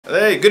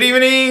Hey, good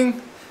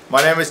evening.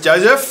 My name is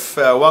Joseph.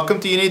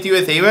 Welcome to Unity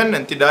with Heaven,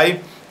 and today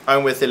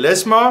I'm with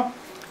Elisma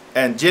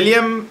and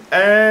Gilliam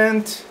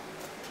and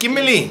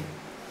Kimberly.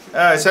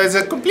 So it's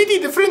a completely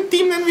different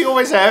team than we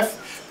always have,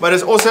 but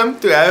it's awesome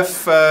to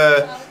have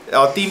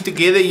our team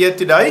together here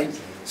today.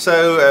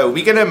 So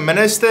we're going to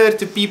minister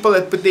to people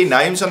that put their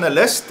names on the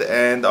list,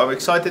 and I'm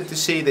excited to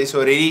see there's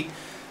already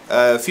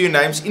a few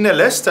names in the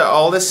list. So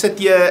I'll just sit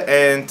here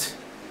and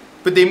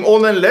put them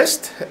all on the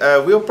list.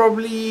 We'll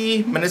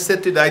probably minister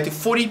today to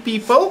 40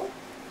 people,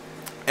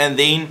 and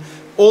then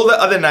all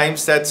the other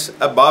names that's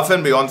above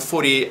and beyond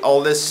 40,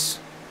 I'll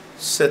just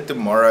sit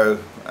tomorrow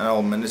and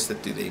I'll minister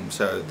to them.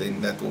 So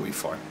then that will be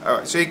fine.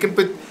 Alright, so you can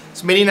put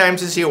as many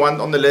names as you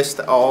want on the list.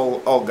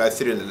 I'll go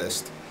through the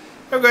list.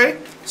 Okay,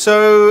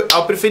 so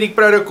our prophetic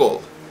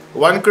protocol.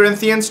 1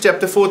 Corinthians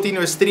chapter 14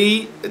 verse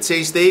 3, it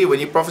says there, when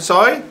you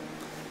prophesy,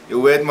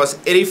 your word must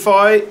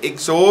edify,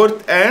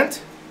 exhort and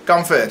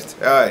comfort.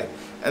 Alright.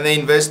 And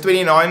then verse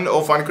 29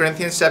 of 1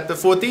 Corinthians chapter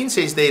 14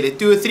 says there, let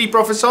 2 or 3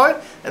 prophesy,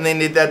 and then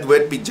let that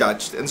word be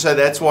judged. And so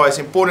that's why it's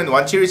important,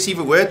 once you receive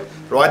a word,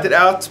 write it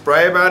out,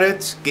 pray about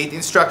it, get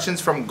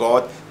instructions from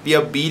God, be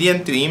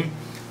obedient to Him.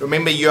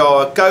 Remember, you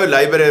are a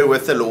co-laborer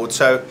with the Lord.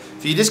 So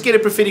if you just get a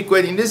prophetic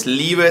word and just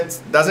leave it,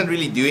 doesn't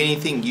really do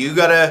anything. You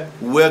gotta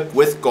work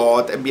with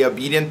God and be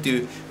obedient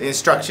to the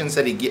instructions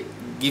that He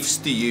gives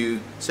to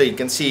you, so you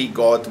can see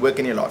God work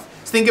in your life.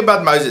 So think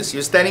about Moses.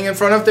 You're standing in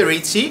front of the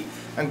Red Sea,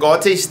 and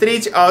God says,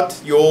 stretch out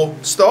your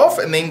staff,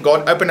 and then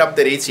God opened up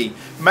the Red Sea.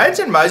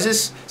 Imagine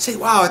Moses say,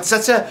 wow, it's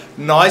such a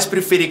nice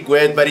prophetic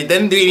word, but he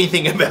didn't do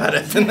anything about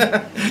it.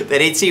 The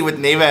Red Sea would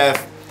never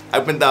have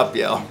opened up.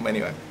 Yeah,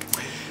 anyway.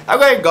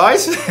 Okay,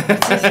 guys.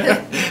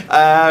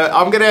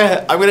 I'm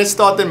gonna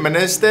start the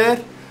minister.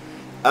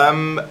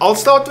 I'll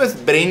start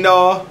with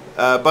Brenda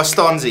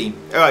Bastanzi.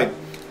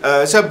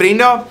 Alright. So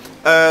Brenda,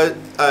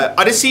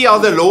 I just see how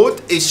the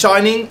Lord is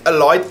shining a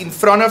light in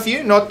front of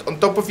you, not on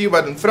top of you,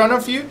 but in front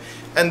of you,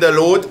 and the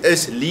Lord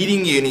is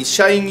leading you and He's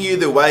showing you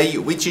the way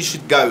which you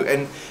should go.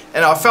 And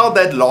I felt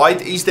that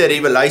light is the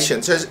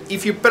revelation. So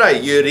if you pray,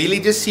 you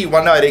really just see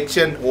one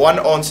direction, one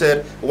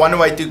answer, one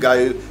way to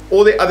go.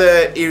 All the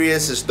other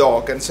areas is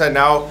dark. And so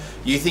now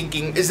you're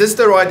thinking, is this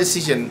the right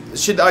decision?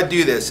 Should I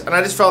do this? And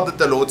I just felt that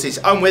the Lord says,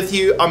 I'm with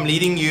you, I'm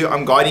leading you,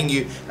 I'm guiding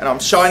you, and I'm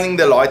shining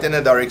the light in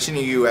the direction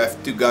you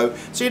have to go.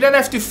 So you don't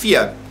have to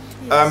fear.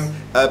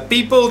 Yes.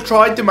 People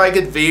try to make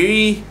it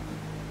very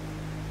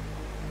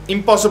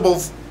impossible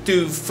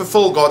to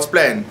fulfill God's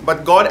plan,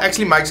 but God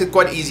actually makes it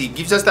quite easy. He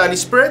gives us the Holy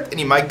Spirit, and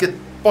He makes it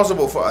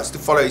possible for us to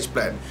follow His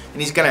plan,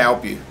 and He's going to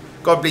help you.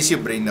 God bless you,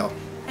 Brenda.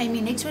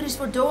 Amen. Next one is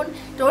for Dawn.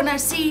 Dawn, I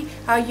see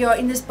how you're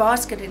in this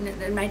basket, and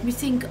it made me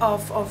think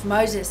of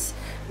Moses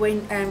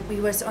when he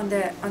was in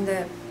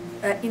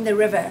the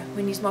river,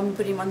 when his mom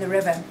put him on the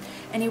river,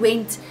 and he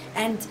went,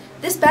 and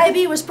this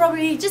baby was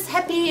probably just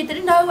happy. It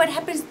didn't know what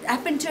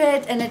happened to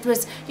it, and it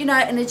was,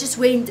 and it just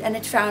went and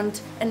it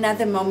found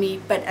another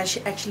mommy, but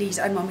actually his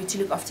own mommy, to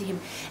look after him.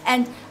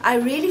 And I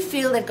really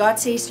feel that God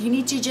says you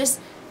need to just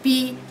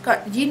be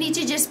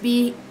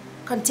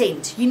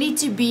content. You need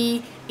to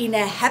be in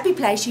a happy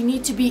place. You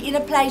need to be in a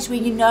place where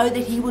you know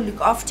that He will look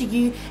after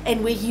you,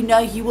 and where you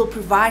know He will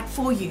provide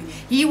for you.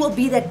 He will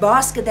be that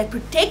basket that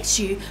protects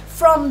you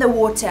from the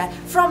water,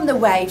 from the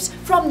waves,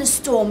 from the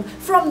storm,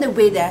 from the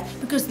weather,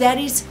 because that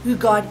is who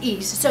God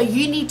is. So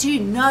you need to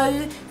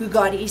know who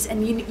God is,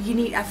 and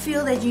I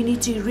feel that you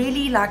need to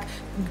really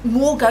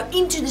more go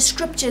into the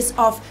scriptures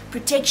of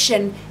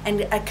protection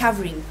and a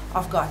covering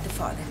of God the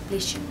Father.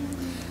 Bless you.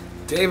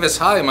 Davis,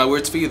 hi. My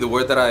words for you. The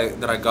word that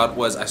I got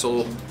was, I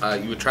saw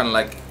you were trying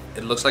to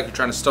it looks like you're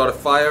trying to start a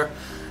fire,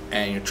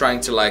 and you're trying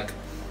to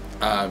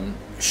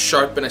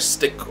sharpen a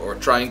stick, or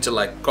trying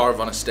to carve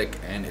on a stick,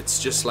 and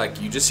it's just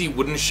you just see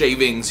wooden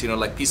shavings,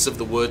 like pieces of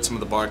the wood, some of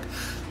the bark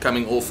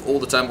coming off all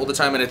the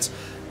time, and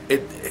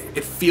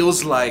it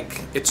feels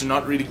like it's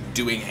not really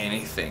doing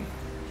anything.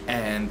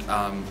 And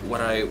what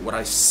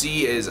I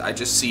see is, I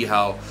just see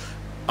how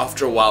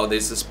after a while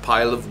there's this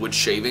pile of wood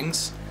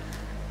shavings,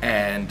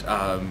 and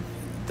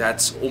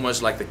that's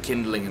almost like the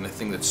kindling and the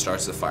thing that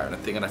starts the fire. And the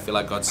thing that I feel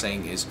like God's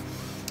saying is,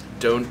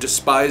 don't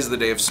despise the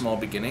day of small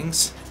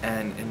beginnings.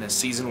 And in a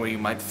season where you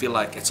might feel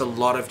like it's a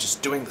lot of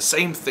just doing the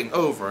same thing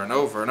over and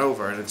over and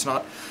over, and it's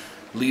not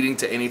leading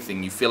to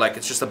anything, you feel like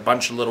it's just a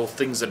bunch of little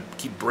things that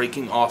keep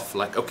breaking off.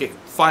 Okay,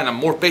 fine, I'm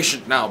more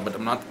patient now, but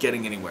I'm not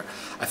getting anywhere.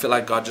 I feel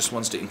like God just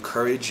wants to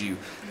encourage you,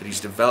 that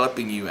He's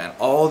developing you, and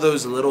all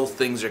those little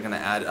things are going to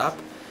add up,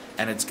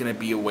 and it's going to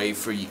be a way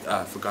for you,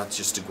 for God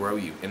just to grow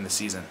you in the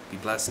season. Be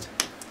blessed.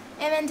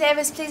 Amen.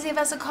 Davis, please leave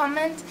us a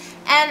comment.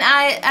 And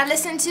I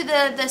listened to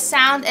the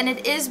sound, and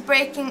it is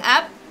breaking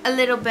up a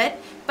little bit,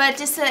 but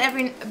just so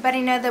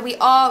everybody know that we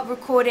are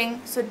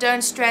recording, so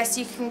don't stress.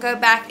 You can go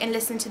back and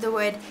listen to the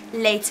word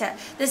later.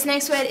 This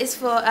next word is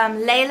for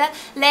Layla.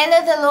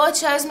 Layla, the Lord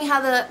shows me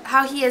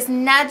how He is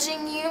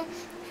nudging you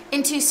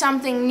into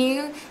something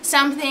new,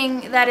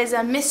 something that is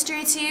a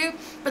mystery to you,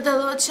 but the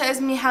Lord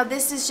shows me how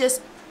this is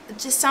just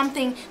just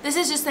something, this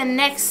is just the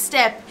next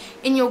step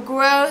in your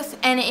growth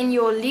and in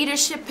your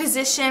leadership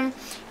position.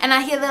 And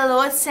I hear the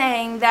Lord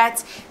saying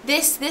that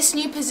this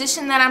new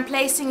position that I'm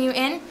placing you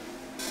in,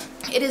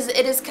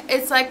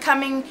 it's like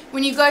coming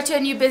when you go to a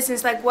new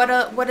business, like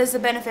what is the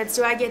benefits?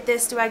 Do I get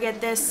this? Do I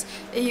get this?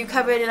 You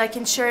covered like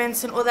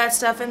insurance and all that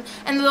stuff, and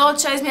the Lord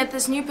shows me at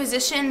this new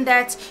position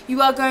that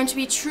you are going to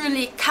be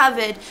truly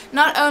covered,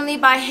 not only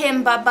by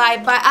Him but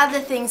by other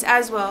things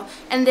as well.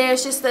 And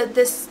there's just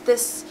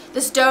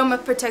this dome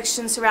of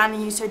protection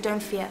surrounding you, so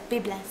don't fear. Be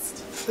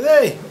blessed.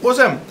 Hey,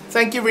 awesome.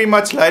 Thank you very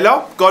much,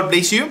 Layla. God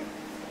bless you.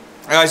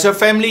 So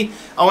family,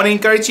 I want to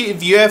encourage you,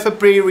 if you have a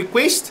prayer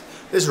request,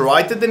 just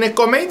write it in the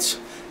comments,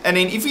 and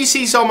then if you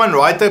see someone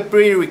write a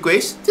prayer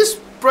request,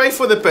 just pray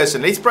for the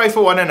person. Let's pray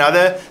for one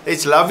another.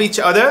 Let's love each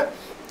other.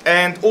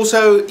 And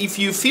also, if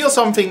you feel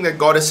something that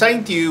God is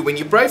saying to you when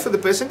you pray for the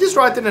person, just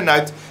write in a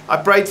note, I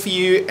prayed for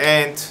you,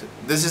 and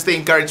this is the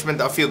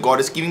encouragement I feel God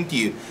is giving to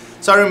you.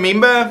 So I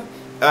remember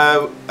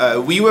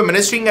we were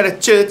ministering at a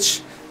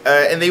church,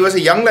 and there was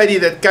a young lady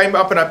that came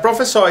up, and I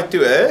prophesied to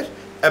her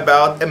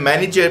about a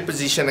manager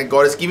position that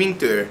God is giving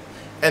to her.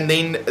 And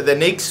then the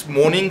next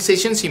morning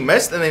session she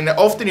missed, and then the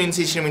afternoon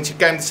session, when she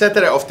came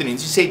Saturday afternoon,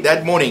 she said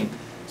that morning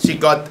she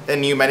got a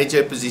new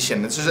manager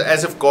position. It's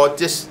as if God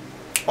just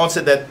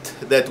answered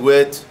that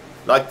word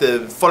like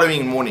the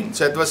following morning.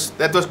 So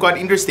that was quite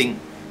interesting.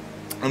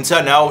 And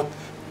so now,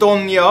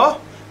 Tonya,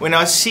 when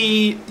I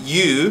see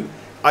you,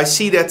 I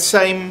see that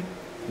same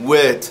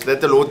word that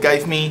the Lord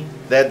gave me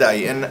that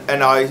day, and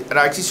I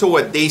actually saw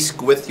a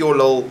desk with your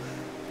little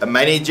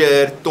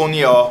manager,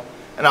 Tonya.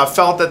 And I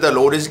felt that the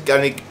Lord is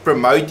going to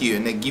promote you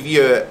and give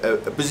you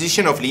a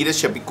position of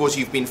leadership because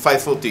you've been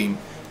faithful to Him.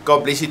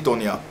 God bless you,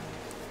 Tonya.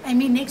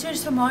 Amen. Next word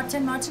is for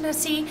Martin. Martin, I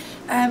see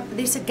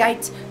there's a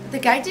gate. The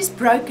gate is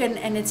broken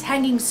and it's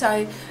hanging,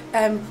 so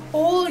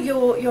all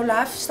your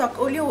livestock,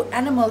 all your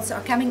animals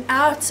are coming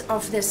out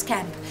of this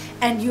camp,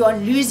 and you are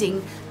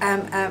losing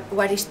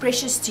what is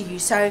precious to you.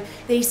 So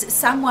there's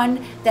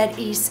someone that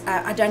is,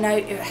 I don't know,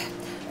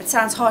 it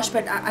sounds harsh,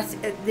 but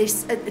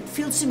it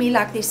feels to me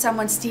like there's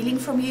someone stealing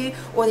from you,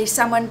 or there's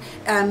someone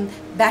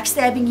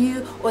backstabbing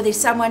you, or there's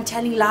someone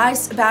telling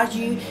lies about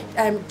you,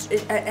 and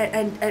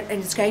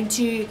it's going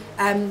to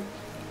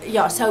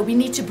so we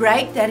need to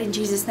break that in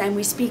Jesus' name.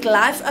 We speak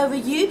life over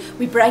you.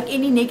 We break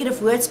any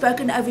negative word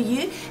spoken over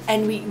you,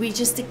 and we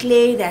just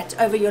declare that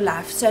over your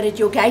life, so that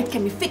your gate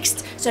can be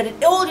fixed, so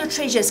that all your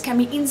treasures can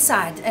be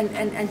inside,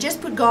 and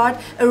just put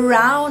God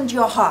around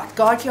your heart.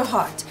 Guard your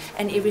heart,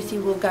 and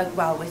everything will go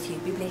well with you.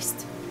 Be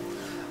blessed.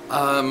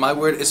 My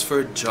word is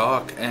for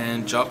Jock,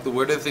 and Jock, the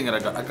word of the thing that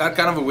I got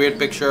kind of a weird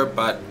picture,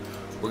 but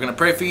we're gonna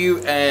pray for you.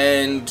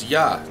 And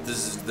yeah,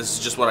 this is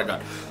just what I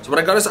got. So what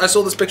I got is, I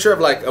saw this picture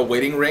of like a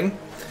wedding ring,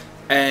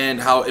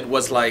 and how it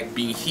was like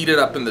being heated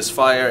up in this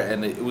fire,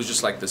 and it was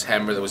just like this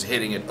hammer that was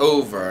hitting it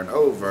over and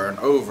over and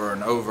over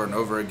and over and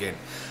over again.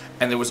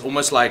 And it was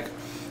almost like,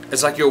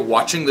 it's like you're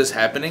watching this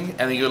happening,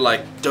 and then you're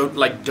like,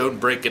 don't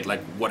break it. Like,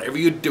 whatever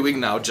you're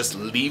doing now, just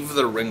leave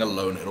the ring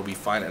alone. It'll be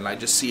fine. And I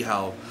just see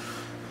how,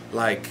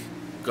 like,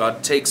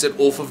 God takes it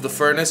off of the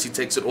furnace. He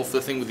takes it off the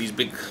thing with these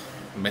big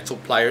metal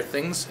plier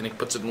things, and He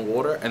puts it in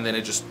water, and then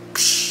it just,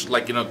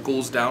 like, you know,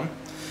 cools down,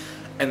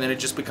 and then it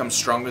just becomes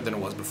stronger than it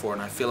was before.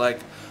 And I feel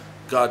like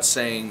God's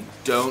saying,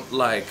 don't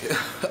like,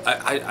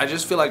 I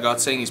just feel like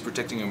God's saying He's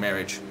protecting your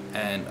marriage.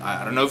 And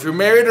I don't know if you're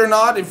married or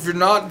not. If you're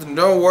not, then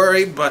don't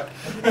worry. But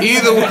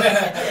either way,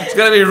 it's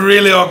going to be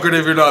really awkward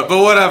if you're not.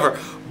 But whatever.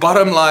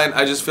 Bottom line,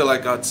 I just feel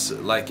like God's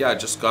like, yeah,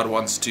 just God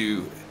wants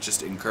to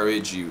just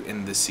encourage you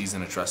in this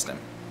season to trust Him.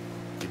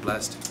 Be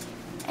blessed.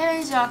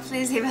 And Jacques,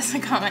 please leave us a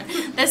comment.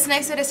 This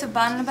next word is for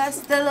Barnabas.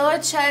 The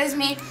Lord shows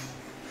me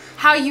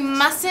how you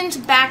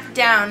mustn't back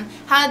down.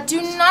 How do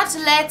not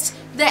let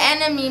the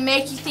enemy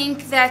make you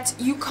think that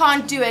you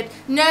can't do it.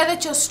 Know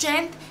that your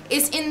strength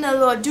is in the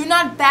Lord. Do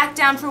not back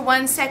down for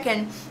 1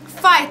 second.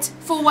 Fight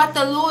for what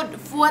the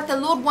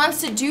Lord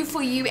wants to do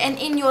for you and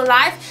in your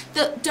life.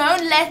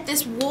 Don't let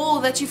this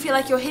wall that you feel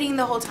like you're hitting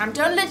the whole time,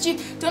 don't let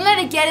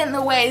it get in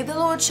the way. The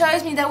Lord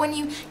shows me that when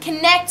you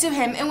connect to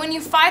Him and when you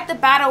fight the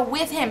battle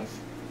with Him,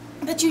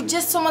 that you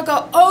just somehow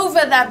go over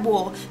that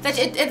wall, that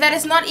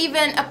is not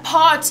even a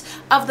part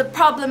of the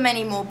problem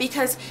anymore,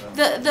 because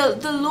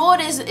the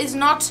Lord is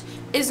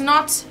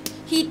not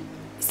He.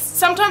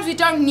 Sometimes we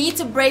don't need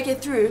to break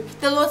it through.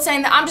 The Lord's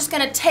saying that I'm just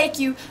going to take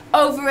you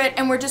over it,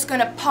 and we're just going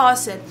to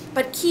pass it.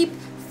 But keep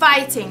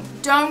fighting.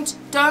 Don't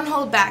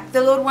hold back.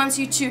 The Lord wants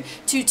you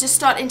to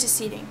start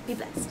interceding. Be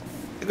blessed.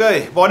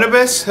 Okay,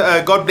 Barnabas,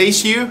 God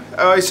bless you.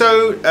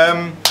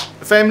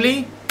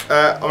 Family,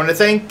 I want to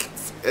thank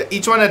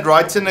each one that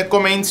writes in the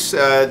comments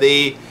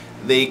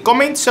the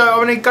comments. So I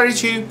want to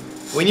encourage you,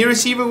 when you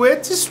receive a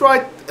word, just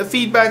write a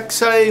feedback,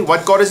 say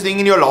what God is doing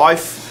in your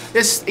life.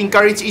 Just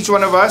encourage each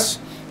one of us.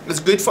 It's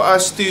good for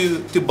us to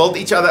build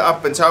each other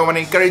up, and so I want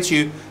to encourage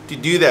you to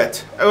do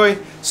that. Okay,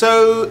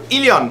 so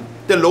Ilian,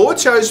 the Lord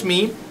shows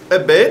me a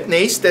bird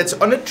nest that's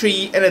on a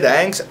tree, and it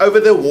hangs over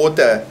the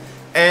water,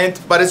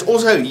 but it's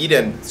also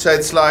hidden, so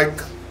it's like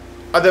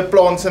other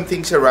plants and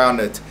things around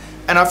it.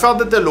 And I felt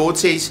that the Lord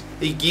says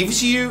He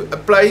gives you a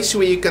place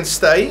where you can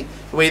stay,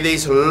 where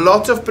there's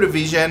lots of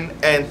provision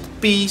and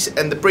peace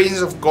and the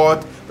presence of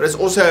God, but it's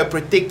also a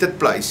protected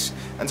place.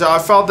 And so I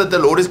felt that the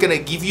Lord is going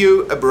to give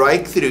you a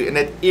breakthrough in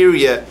that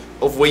area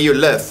of where you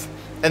live.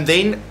 And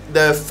then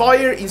the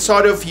fire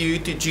inside of you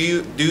to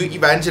do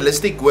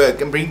evangelistic work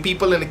and bring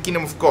people in the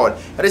kingdom of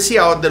God. And I see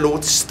how the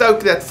Lord stoke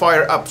that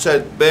fire up so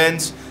it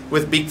burns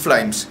with big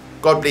flames.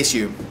 God bless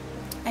you.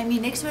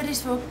 Amen. Next word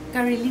is for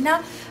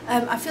Carolina.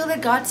 I feel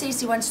that God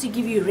says He wants to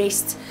give you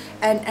rest,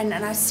 and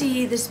I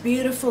see this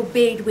beautiful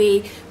bed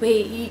where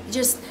you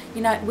just,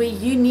 where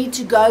you need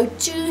to go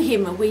to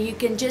Him, where you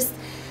can just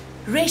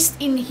rest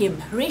in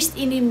Him. Rest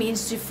in Him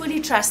means to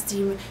fully trust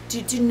Him,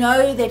 to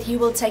know that He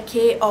will take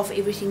care of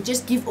everything.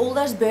 Just give all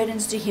those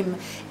burdens to Him,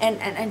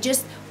 and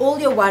just all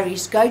your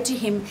worries, go to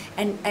Him,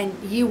 and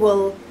He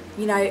will,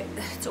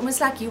 it's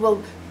almost like He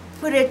will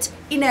put it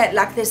in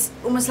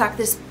almost like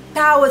this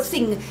power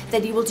thing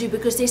that He will do,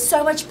 because there's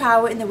so much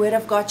power in the Word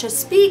of God. Just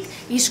speak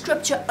His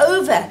scripture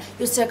over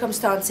your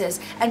circumstances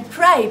and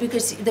pray,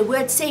 because the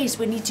Word says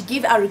we need to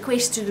give our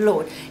request to the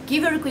Lord.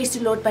 Give a request to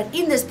the Lord, but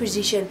in this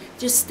position,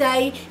 just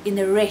stay in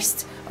the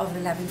rest of the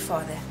loving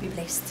Father. Be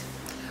blessed.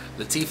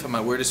 Latifa,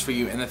 my word is for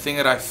you. And the thing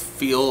that I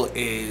feel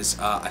is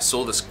I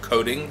saw this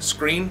coding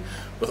screen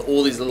with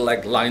all these little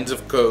lines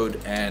of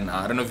code, and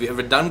I don't know if you've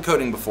ever done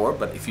coding before,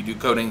 but if you do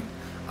coding,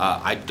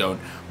 I don't.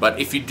 But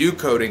if you do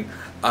coding,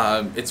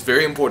 it's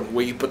very important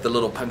where you put the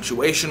little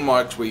punctuation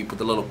marks, where you put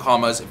the little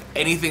commas. If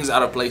anything's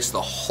out of place,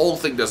 the whole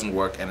thing doesn't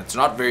work, and it's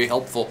not very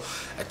helpful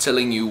at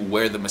telling you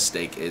where the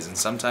mistake is. And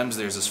sometimes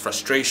there's this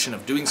frustration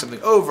of doing something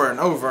over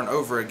and over and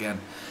over again,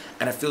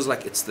 and it feels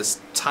like it's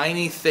this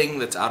tiny thing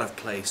that's out of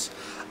place.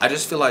 I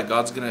just feel like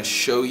God's going to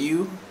show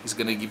you, He's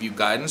going to give you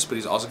guidance, but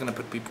He's also going to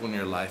put people in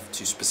your life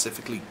to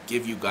specifically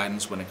give you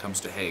guidance when it comes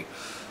to, hey,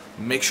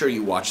 make sure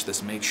you watch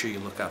this, make sure you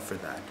look out for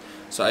that.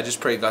 So I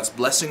just pray God's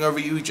blessing over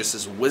you, just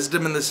as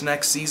wisdom in this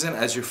next season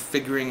as you're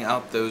figuring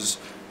out those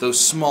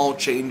small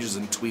changes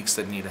and tweaks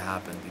that need to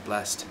happen. Be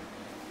blessed.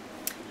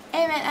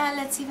 Amen.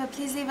 Latifa,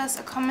 please leave us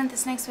a comment.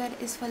 This next word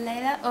is for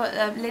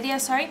Lydia.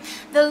 Sorry.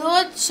 The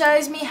Lord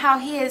shows me how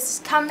He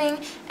is coming,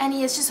 and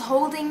He is just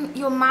holding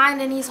your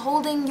mind, and He's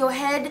holding your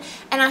head,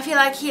 and I feel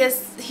like He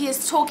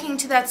is talking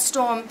to that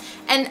storm,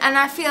 and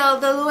I feel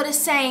the Lord is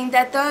saying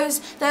that those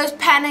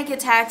panic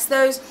attacks,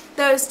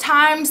 those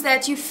times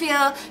that you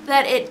feel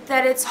that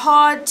it's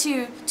hard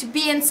to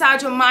be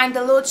inside your mind,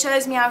 the Lord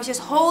shows me how He's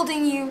just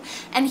holding you,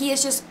 and He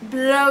is just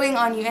blowing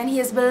on you, and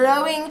He is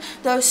blowing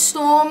those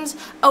storms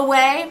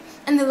away.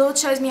 And the Lord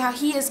shows me how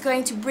He is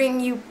going to bring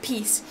you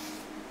peace.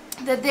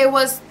 That there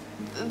was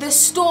the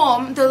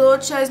storm. The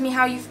Lord shows me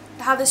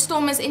how the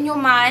storm is in your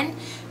mind,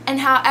 and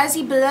how as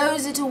He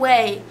blows it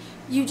away,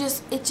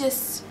 it's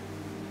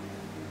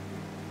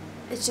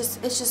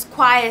just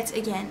quiet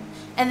again.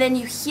 And then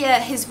you hear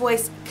His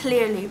voice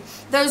clearly.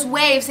 Those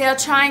waves, they are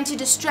trying to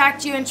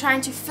distract you and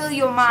trying to fill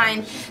your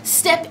mind.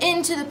 Step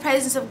into the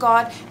presence of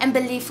God and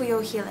believe for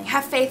your healing.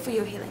 Have faith for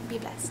your healing. Be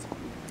blessed.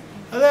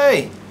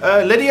 Hey,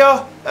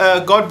 Lydia,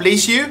 God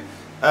bless you.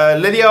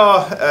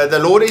 Lydia, the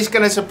Lord is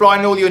going to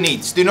supply all your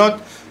needs. Do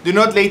not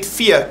let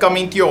fear come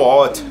into your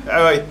heart.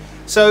 Alright.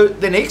 So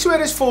the next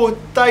word is for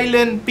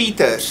Tylen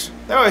Peters.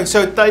 Alright,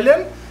 so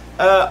Tylen,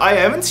 I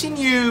haven't seen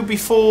you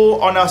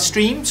before on our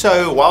stream,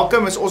 so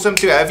welcome. It's awesome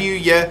to have you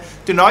here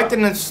tonight,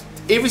 and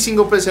every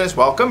single person is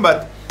welcome,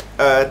 but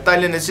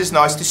Tylen, it's just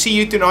nice to see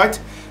you tonight.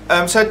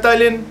 So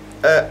Tylen,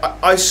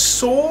 I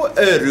saw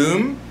a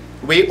room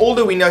where all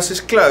the windows is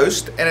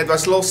closed, and it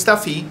was a little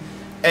stuffy,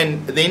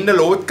 and then the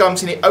Lord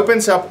comes and He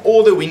opens up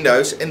all the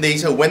windows, and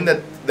there's a wind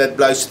that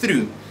blows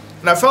through.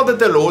 And I felt that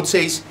the Lord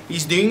says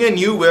He's doing a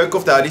new work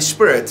of the Holy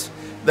Spirit.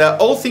 The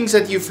old things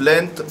that you've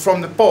learned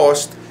from the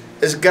past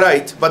is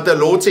great, but the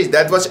Lord says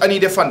that was only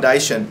the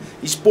foundation.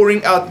 He's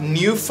pouring out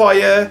new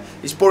fire,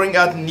 He's pouring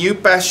out new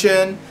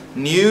passion,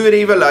 new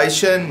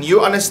revelation,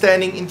 new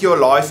understanding into your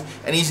life,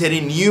 and He's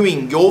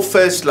renewing your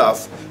first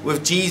love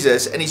with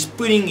Jesus, and He's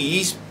putting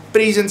His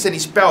presence and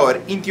His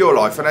power into your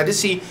life. And I just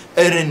see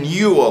a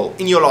renewal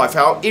in your life,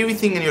 how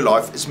everything in your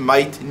life is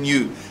made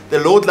new. The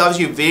Lord loves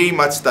you very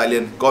much,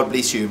 Tylen. God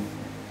bless you.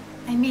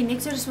 Amen.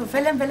 Next word is for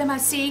Willem. Willem, I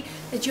see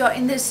that you are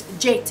in this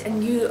jet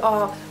and you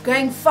are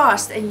going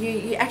fast, and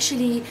you're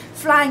actually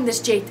flying this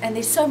jet, and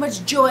there's so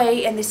much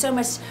joy and there's so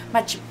much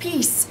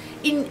peace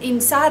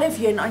inside of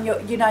you, and on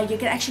your, you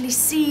can actually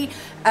see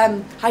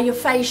how your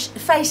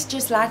face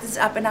just lightens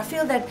up. And I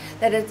feel that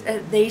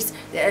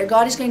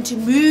God is going to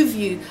move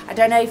you. I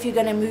don't know if you're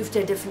going to move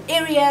to a different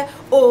area,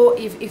 or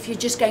if you're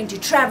just going to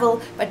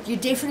travel, but you're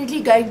definitely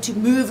going to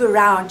move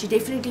around. You're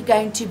definitely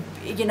going to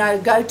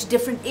go to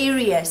different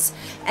areas,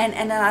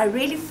 and I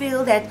really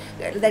feel that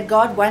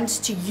God wants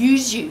to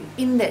use you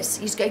in this.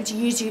 He's going to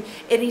use you.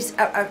 It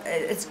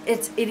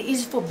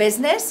is for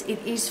business.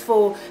 It is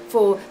for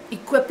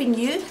equipping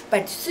you.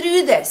 But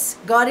through this,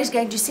 God is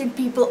going to send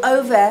people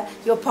over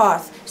your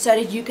path so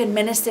that you can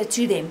minister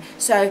to them.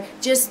 So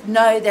just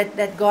know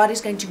that God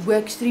is going to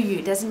work through you.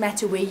 It doesn't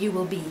matter where you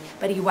will be,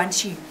 but He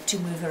wants you to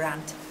move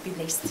around. Be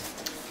blessed.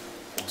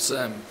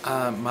 Awesome.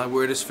 My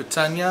word is for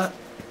Tanya,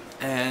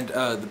 and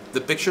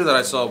the picture that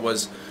I saw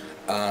was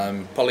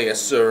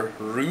polyester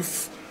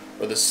roof,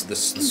 or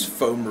this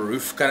foam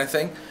roof kind of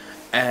thing,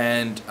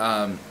 and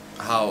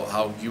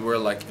how you were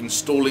like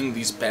installing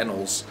these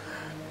panels,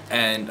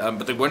 and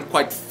but they weren't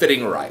quite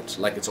fitting right.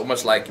 Like it's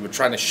almost like you were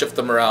trying to shift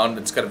them around.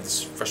 It's kind of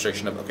this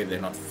frustration of, okay,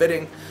 they're not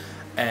fitting,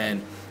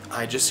 and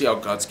I just see how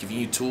God's giving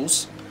you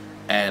tools.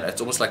 And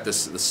it's almost like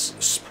this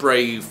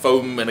spray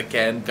foam in a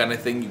can kind of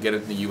thing. You get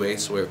it in the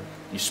US where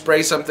you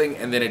spray something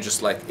and then it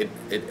just like it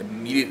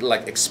immediately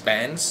like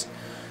expands.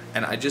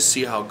 And I just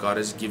see how God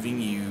is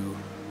giving you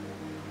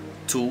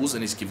tools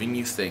and He's giving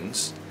you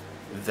things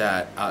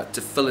that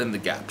to fill in the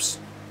gaps.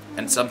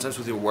 And sometimes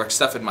with your work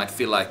stuff, it might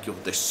feel like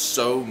there's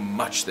so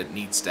much that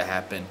needs to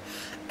happen,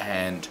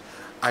 and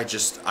I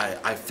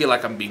feel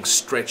like I'm being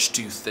stretched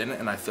too thin,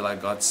 and I feel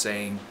like God's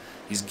saying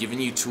He's giving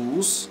you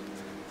tools.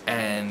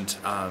 And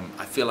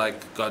I feel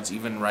like God's,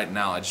 even right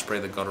now, I just pray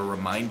that God will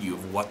remind you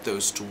of what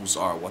those tools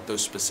are, what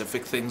those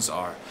specific things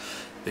are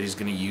that He's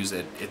going to use.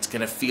 It's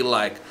going to feel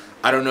like,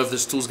 I don't know if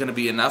this tool's going to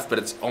be enough, but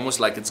it's almost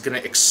like it's going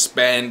to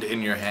expand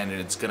in your hand, and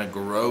it's going to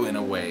grow in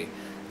a way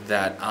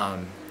that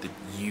that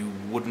you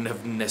wouldn't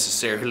have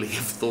necessarily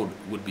have thought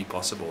would be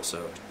possible.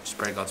 So just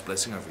pray God's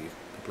blessing over you.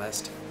 Be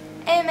blessed.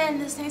 Amen.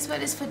 This next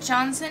word is for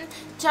Johnson.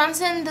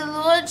 Johnson, the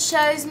Lord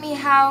shows me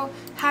how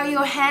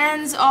your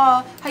hands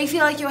are, how you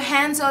feel like your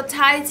hands are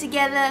tied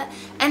together,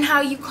 and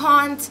how you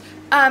can't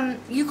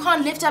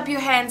lift up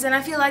your hands. And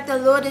I feel like the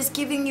Lord is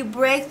giving you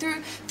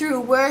breakthrough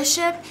through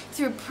worship,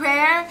 through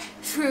prayer,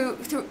 through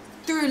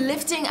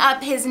lifting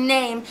up His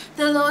name.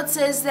 The Lord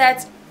says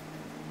that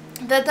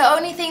the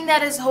only thing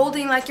that is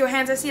holding like your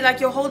hands, I see like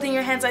you're holding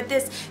your hands like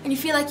this, and you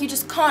feel like you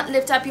just can't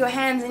lift up your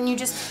hands, and you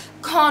just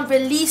can't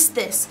release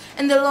this.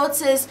 And the Lord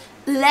says,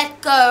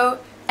 let go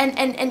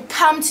and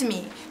come to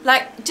me.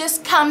 Like,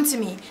 just come to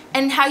me.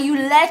 And how you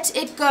let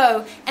it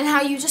go, and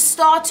how you just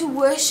start to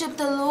worship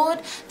the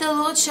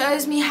Lord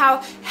shows me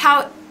how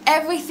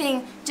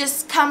everything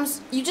just comes,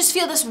 you just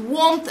feel this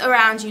warmth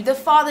around you. The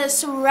Father is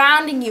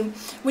surrounding you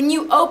when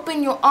you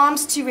open your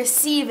arms to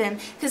receive Him,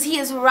 because He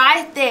is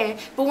right there.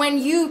 But when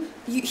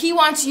He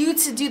wants you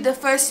to do the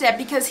first step,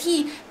 because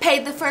He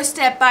paid the first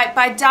step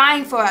by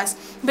dying for us.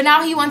 But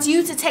now He wants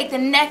you to take the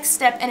next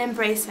step and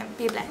embrace Him.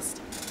 Be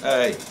blessed.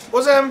 Hey,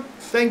 awesome.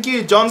 Thank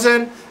you,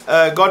 Johnson.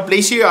 God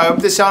bless you. I hope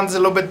the sound's a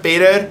little bit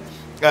better.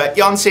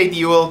 Jan said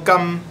you will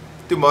come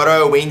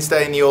tomorrow,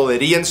 Wednesday, and you'll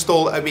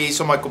reinstall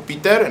OBS on my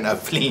computer, and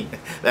hopefully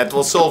that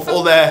will solve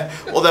all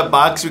the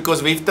bugs,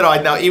 because we've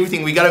tried now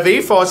everything. We got a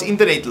very fast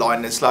internet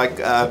line. It's like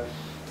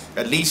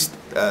at least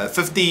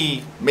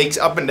 50 megs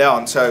up and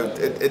down, so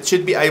it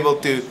should be able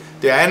to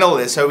handle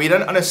this. So we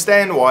don't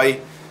understand why,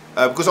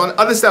 because on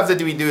other stuff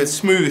that we do it's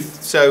smooth.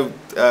 So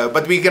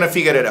but we're gonna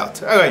figure it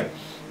out. Okay.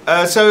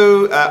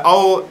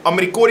 I'm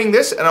recording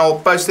this and I'll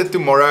post it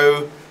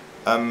tomorrow.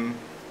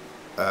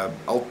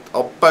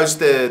 I'll post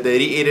the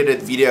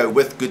re-edited video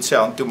with good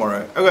sound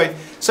tomorrow. Okay,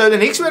 so the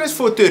next one is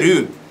for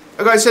Teru.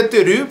 Okay, so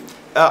Teru,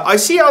 I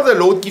see how the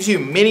Lord gives you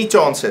many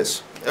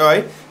chances.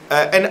 Alright,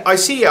 and I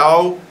see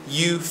how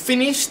you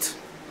finished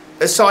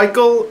a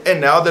cycle, and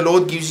now the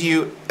Lord gives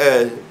you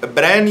a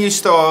brand new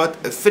start,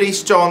 a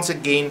fresh chance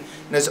again,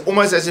 and it's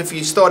almost as if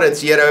you start at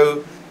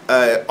zero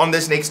on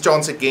this next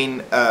chance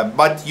again,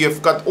 but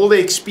you've got all the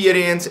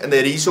experience and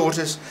the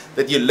resources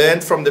that you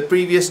learned from the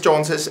previous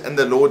chances, and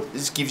the Lord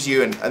just gives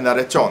you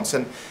another chance.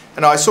 And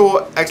I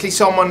saw actually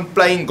someone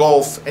playing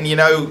golf, and you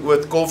know,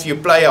 with golf you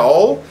play a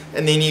hole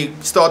and then you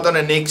start on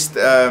the next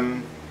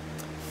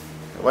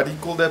what do you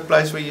call that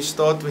place where you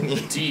start when you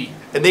tee?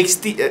 The next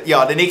tee,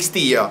 yeah, the next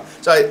tee, yeah.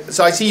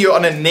 So I see you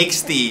on the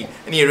next tee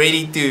and you're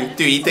ready to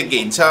hit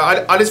again. So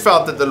I just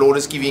felt that the Lord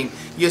is giving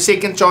you a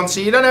second chance. So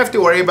you don't have to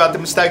worry about the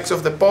mistakes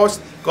of the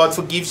past. God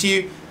forgives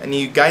you, and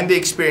you gain the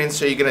experience,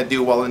 so you're going to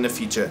do well in the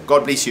future.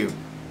 God bless you.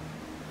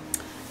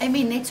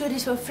 Amen. Next word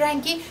is for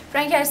Frankie.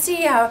 Frankie, I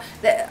see how,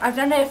 I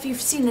don't know if you've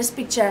seen this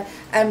picture,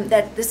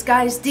 that this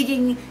guy is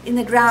digging in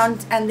the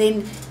ground, and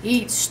then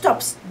he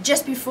stops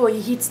just before he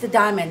hits the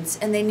diamonds,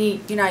 and then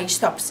he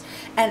stops.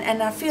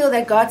 And I feel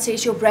that God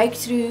says your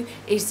breakthrough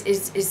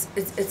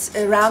is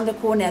around the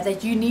corner,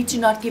 that you need to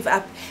not give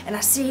up. And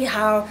I see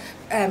how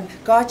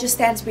God just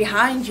stands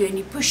behind you, and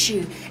He pushes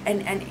you,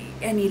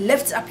 and He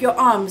lifts up your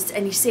arms,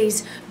 and He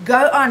says,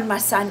 go on, my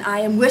son, I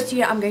am with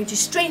you, I'm going to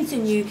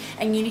strengthen you,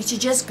 and you need to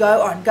just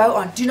go on,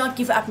 do not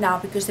give up now,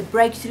 because the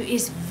breakthrough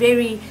is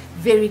very,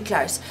 very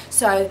close.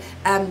 So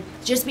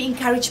just be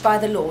encouraged by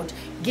the Lord.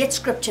 Get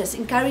scriptures,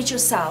 encourage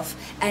yourself,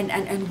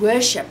 and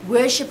worship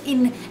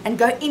in, and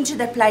go into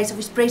the place of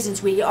His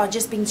presence where you are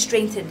just being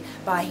strengthened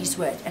by His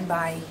word and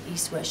by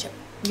His worship,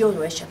 your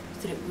worship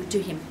to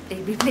Him.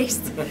 Be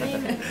blessed.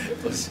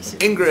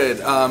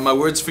 Ingrid, my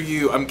words for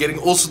you. I'm getting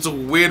all sorts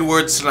of weird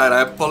words tonight.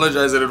 I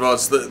apologize in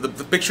advance.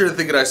 The picture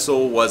thing that I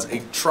saw was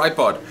a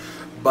tripod,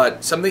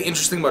 but something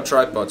interesting about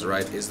tripods,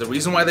 right, is the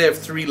reason why they have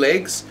 3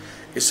 legs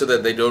is so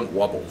that they don't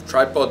wobble.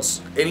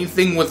 Tripods,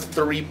 anything with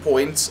 3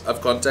 points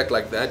of contact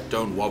like that,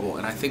 don't wobble.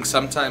 And I think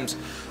sometimes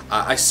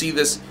I see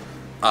this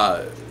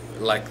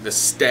like the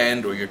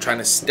stand, or you're trying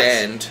to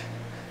stand,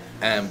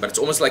 but it's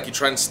almost like you're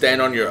trying to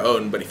stand on your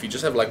own. But if you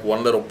just have like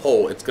one little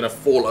pole, it's gonna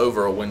fall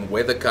over, or when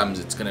weather comes,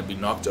 it's gonna be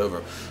knocked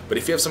over. But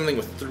if you have something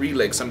with 3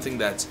 legs, something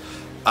that's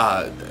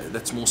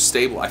more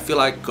stable, I feel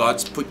like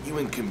God's put you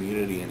in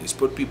community, and He's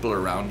put people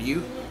around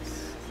you,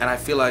 and I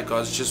feel like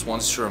God just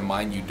wants to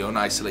remind you, don't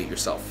isolate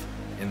yourself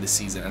in the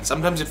season. And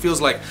sometimes it feels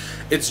like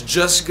it's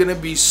just gonna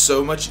be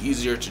so much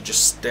easier to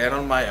just stand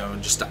on my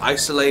own, just to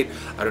isolate.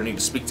 I don't need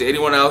to speak to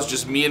anyone else,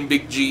 just me and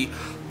Big G.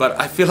 But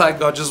I feel like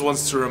God just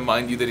wants to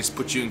remind you that He's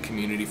put you in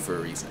community for a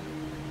reason,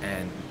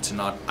 and to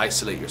not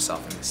isolate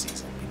yourself in this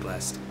season. Be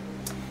blessed.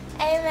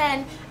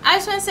 Amen. I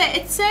just want to say,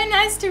 it's so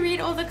nice to read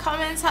all the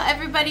comments, how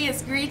everybody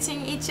is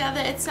greeting each other.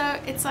 It's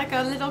like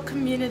a little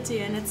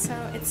community, and it's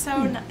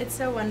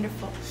so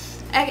wonderful.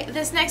 Okay,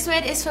 this next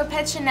word is for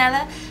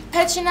Petronella.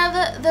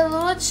 Petronella, the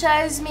Lord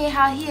shows me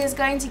how He is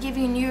going to give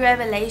you new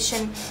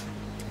revelation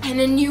and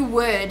a new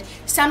word,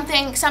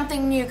 something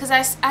new, because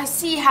I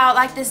see how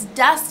like this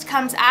dust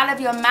comes out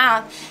of your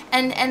mouth,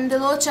 and the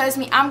Lord shows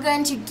me I'm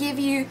going to give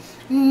you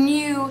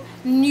new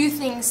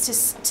things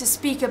to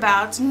speak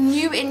about,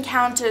 new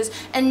encounters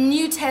and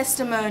new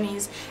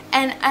testimonies,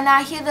 and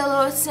I hear the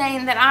Lord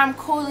saying that I'm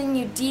calling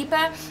you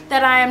deeper,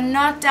 that I am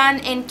not done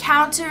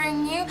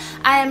encountering you,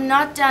 I am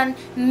not done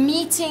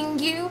meeting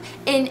you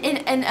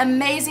in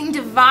amazing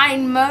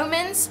divine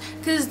moments,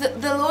 because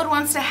the Lord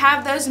wants to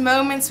have those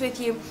moments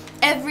with you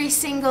every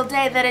single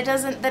day, that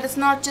it's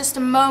not just a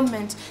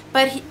moment,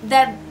 but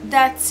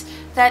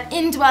that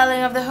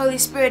indwelling of the Holy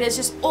Spirit is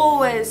just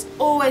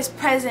always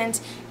present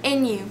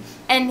in you.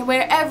 And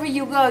wherever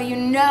you go, you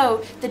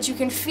know that you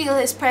can feel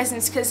His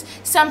presence, because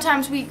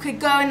sometimes we could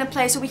go in a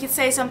place, or we could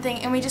say something,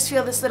 and we just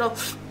feel this little,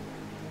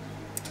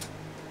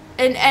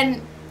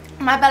 and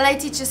my ballet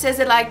teacher says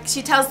it like,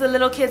 she tells the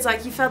little kids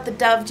like, you felt the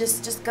dove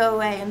just go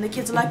away, and the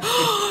kids are like,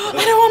 oh,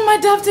 I don't want my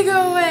dove to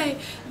go away.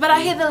 But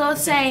I hear the Lord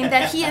saying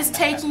that He is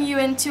taking you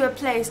into a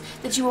place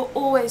that you will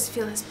always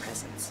feel His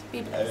presence. Be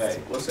blessed.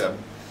 Okay, awesome.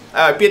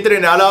 Peter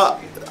and Ella,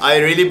 I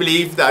really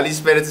believe the Holy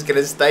Spirit is going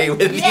to stay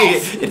with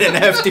you. You don't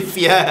have to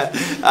fear.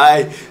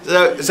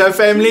 So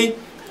family,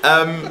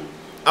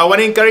 I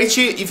want to encourage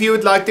you, if you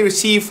would like to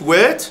receive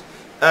word,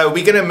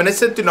 we're going to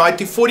minister tonight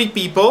to 40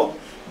 people.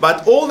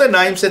 But all the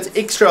names that's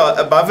extra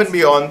above and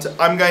beyond,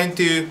 I'm going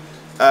to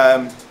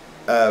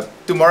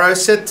tomorrow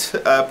sit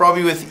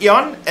probably with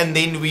Ian, and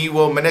then we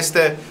will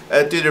minister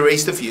to the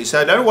rest of you.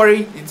 So don't worry,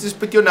 you just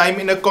put your name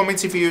in the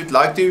comments if you would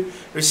like to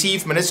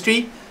receive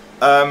ministry.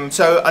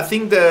 So I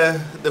think the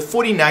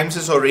 40 names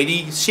is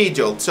already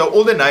scheduled. So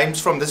all the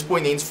names from this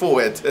point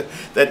henceforward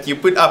that you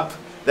put up,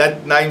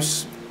 that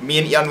names, me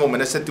and Ian will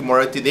minister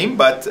tomorrow to them.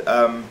 But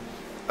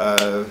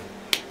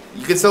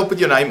you can still put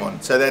your name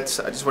on. So that's,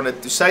 I just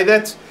wanted to say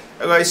that.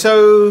 Okay,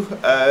 so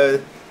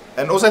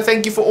and also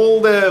thank you for all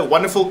the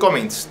wonderful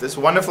comments. It's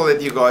wonderful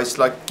that you guys,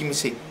 like Kim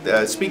said,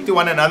 speak to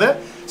one another.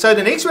 So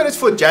the next one is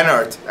for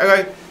Janard.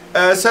 Okay,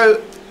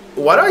 so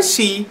what I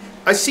see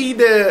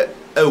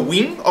a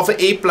wing of an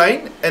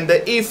airplane and the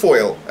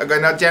airfoil. Okay,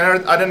 now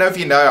Janard, I don't know if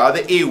you know how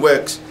the air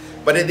works,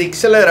 but it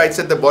accelerates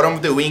at the bottom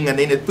of the wing and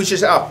then it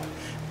pushes up.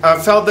 I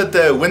felt that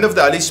the wind of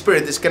the Holy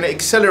Spirit is going to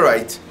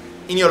accelerate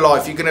in your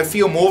life. You're going to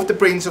feel more of the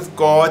presence of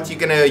God. You're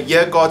going to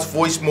hear God's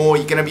voice more.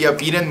 You're going to be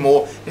obedient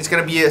more. It's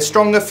going to be a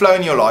stronger flow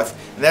in your life,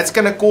 and that's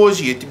going to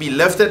cause you to be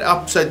lifted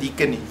up so that He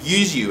can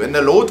use you. And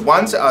the Lord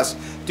wants us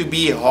to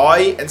be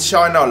high and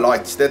shine our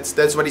lights.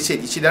 That's what He said.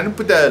 He said, don't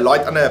put the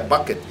light under a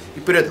bucket.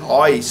 You put it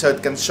high so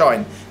it can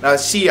shine. Now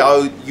see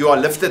how you are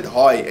lifted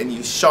high and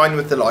you shine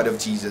with the light of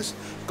Jesus.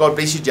 God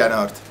bless you,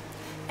 Janard.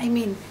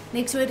 Amen.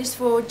 Next word is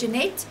for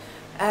Jeanette.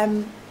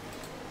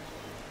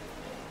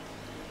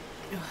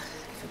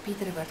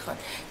 Peter about God.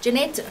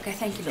 Jeanette, okay,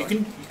 thank you, Lord.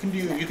 You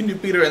can do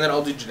Peter, and then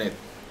I'll do Jeanette.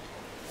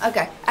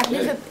 Okay.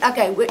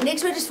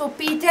 Next word is for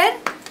Peter.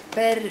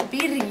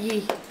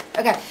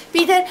 Okay,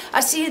 Peter,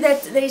 I see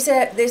that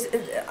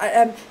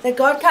that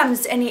God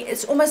comes and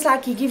it's almost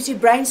like He gives you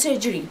brain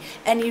surgery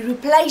and He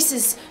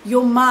replaces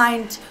your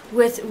mind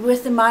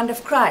with the mind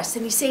of Christ,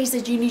 and He says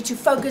that you need to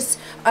focus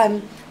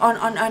on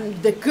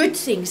the good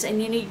things,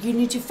 and you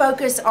need to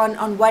focus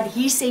on what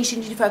He says. You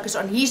need to focus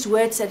on His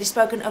words that is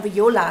spoken over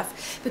your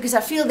life, because I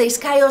feel there's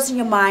chaos in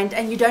your mind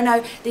and you don't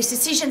know, there's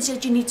decisions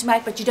that you need to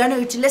make, but you don't know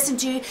who to listen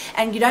to,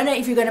 and you don't know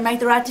if you're going to make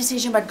the right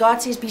decision. But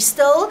God says, be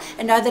still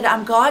and know that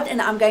I'm God,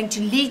 and I'm going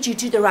to lead you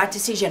to the right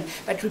decision.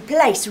 But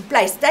replace,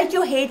 take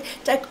your head,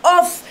 take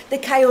off the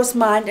chaos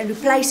mind and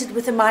replace it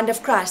with the mind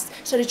of Christ,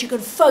 so that you can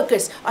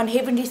focus on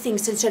heavenly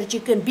things, and so that you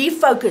can be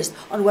focused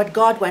on what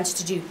God wants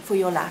to do for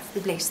your life. Be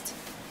blessed.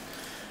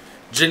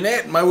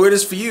 Jeanette, my word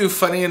is for you.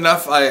 Funny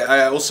enough,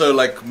 I also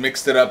like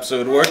mixed it up, so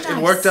it worked.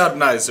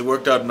 Nice. It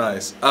worked out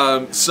nice.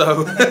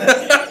 So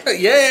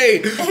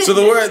yay! So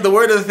the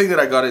word of the thing that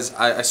I got is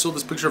I saw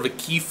this picture of a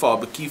key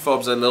fob. A key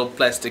fob's a little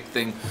plastic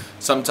thing.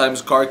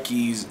 Sometimes car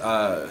keys,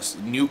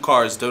 new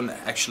cars don't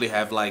actually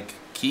have like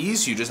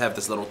keys. You just have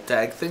this little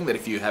tag thing that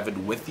if you have it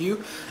with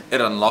you,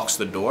 it unlocks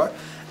the door.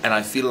 And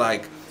I feel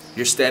like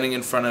you're standing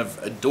in front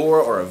of a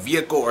door or a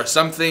vehicle or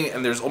something,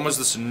 and there's almost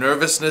this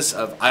nervousness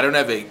of, I don't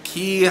have a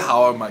key,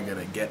 how am I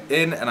gonna get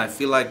in? And I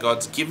feel like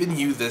God's given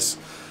you this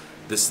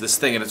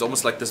thing, and it's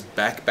almost like this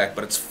backpack,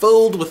 but it's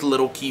filled with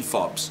little key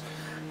fobs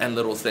and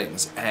little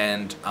things.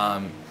 And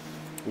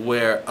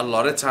where a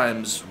lot of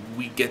times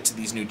we get to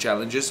these new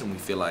challenges and we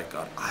feel like,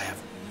 God, I have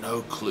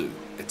no clue.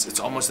 It's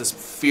almost this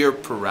fear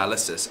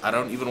paralysis. I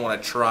don't even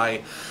want to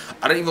try.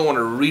 I don't even want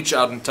to reach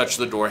out and touch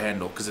the door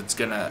handle because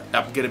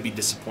I'm gonna be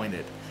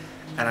disappointed.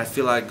 And I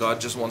feel like God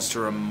just wants to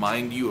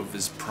remind you of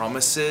His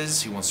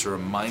promises. He wants to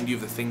remind you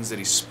of the things that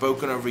He's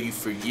spoken over you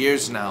for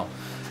years now.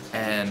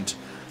 And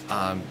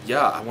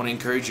yeah, I want to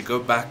encourage you, go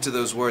back to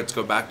those words,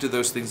 go back to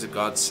those things that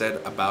God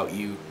said about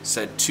you,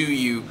 said to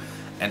you,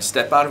 and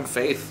step out in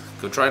faith.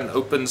 Go try and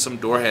open some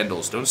door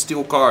handles. Don't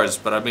steal cars,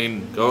 but I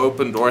mean, go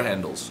open door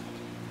handles.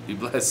 Be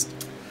blessed.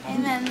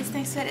 Amen. This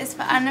next word is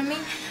for Anami.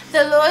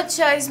 The Lord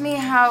shows me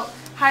how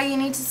you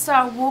need to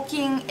start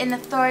walking in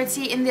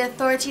authority, in the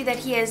authority that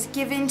He has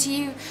given to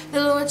you.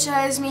 The Lord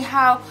shows me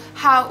how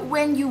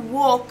when you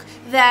walk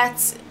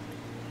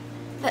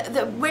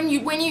when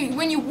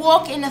you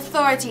walk in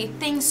authority,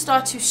 things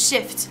start to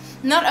shift.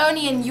 Not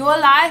only in your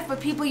life, but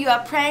people you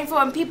are praying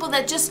for and people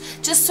that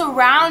just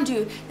surround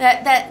you,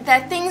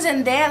 that things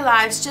in their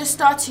lives just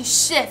start to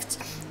shift,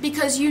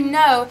 because you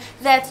know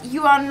that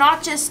you are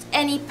not just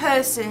any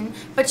person,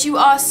 but you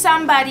are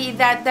somebody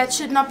that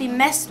should not be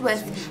messed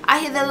with. I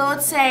hear the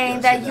Lord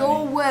saying that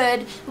your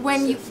word,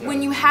 when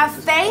you have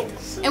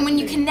faith and when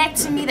you connect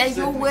to me, that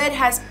your word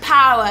has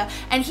power,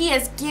 and He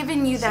has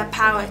given you that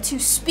power to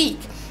speak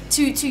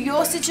to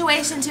your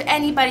situation, to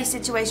anybody's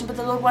situation, but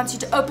the Lord wants you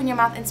to open your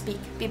mouth and speak.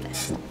 Be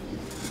blessed.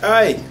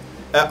 Hi,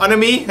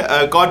 Anami,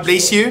 God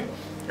bless you.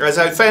 As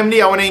a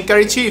family, I want to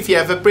encourage you, if you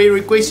have a prayer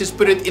request, just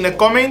put it in the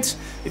comments.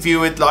 If you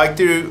would like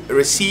to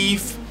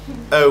receive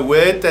a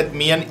word that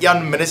me and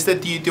Jan minister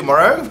to you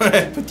tomorrow,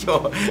 put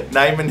your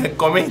name in the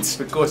comments,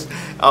 because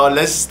our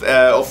list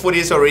of 40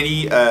 is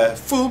already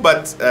full,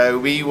 but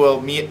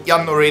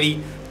Jan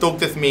already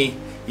talked with me.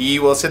 He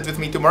will sit with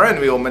me tomorrow and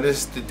we will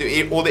minister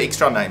to all the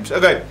extra names.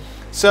 Okay,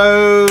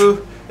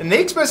 so the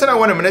next person I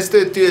want to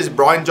minister to is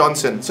Brian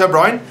Johnson. So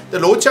Brian, the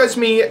Lord shows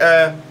me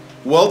a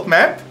world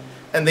map,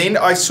 and then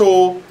I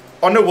saw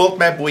on the world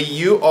map where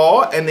you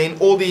are, and then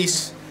all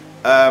these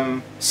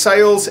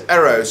sales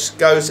arrows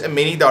goes in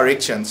many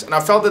directions. And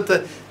I felt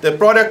that the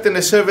product and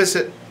the service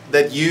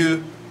that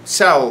you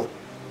sell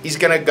is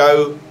going to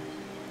go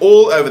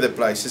all over the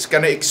place. It's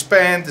going to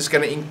expand, it's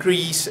going to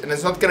increase, and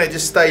it's not going to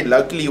just stay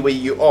locally where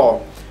you are.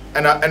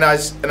 And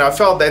I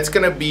felt that's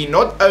going to be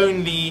not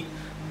only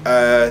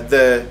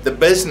the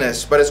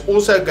business, but it's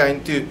also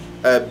going to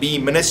be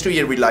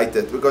ministry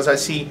related, because I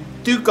see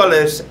two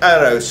colors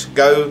arrows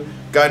go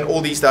in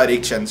all these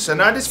directions.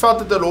 And I just felt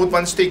that the Lord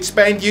wants to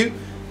expand you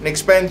and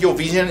expand your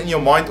vision in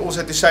your mind,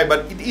 also to say,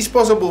 but it is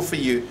possible for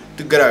you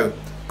to grow.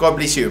 God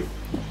bless you.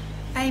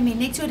 Amen.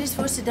 Next word is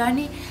for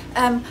Sidoni.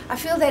 I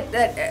feel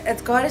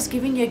that God has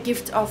given you a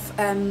gift of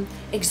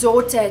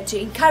exhorter, to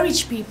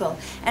encourage people,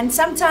 and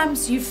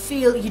sometimes you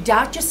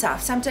doubt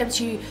yourself. Sometimes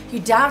you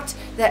doubt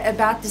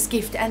about this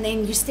gift, and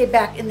then you step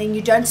back, and then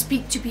you don't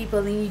speak to people,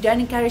 and you don't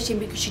encourage them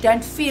because you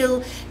don't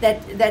feel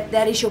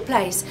that is your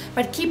place.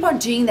 But keep on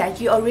doing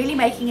that. You are really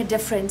making a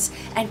difference,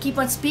 and keep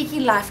on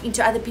speaking life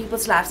into other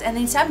people's lives. And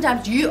then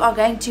sometimes you are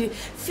going to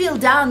feel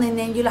down, and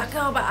then you're like,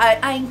 oh, but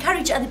I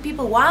encourage other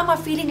people. Why am I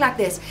feeling like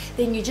this?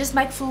 Then you just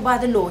make full by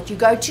the Lord. You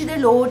go to the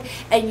Lord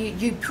and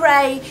you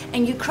pray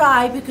and you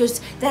cry,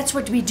 because that's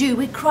what we do.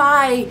 We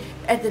cry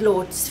at the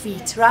Lord's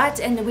feet, right?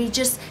 And we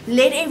just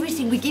let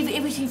everything, we give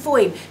everything for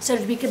Him, so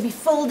that we can be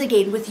filled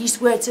again with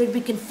His word, so that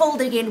we can filled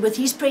again with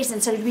His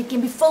presence, so that we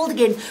can be filled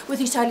again with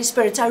His Holy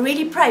Spirit. So I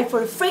really pray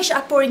for a fresh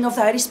outpouring of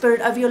the Holy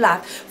Spirit over your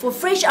life, for a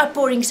fresh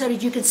outpouring, so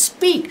that you can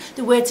speak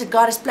the words that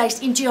God has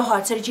placed into your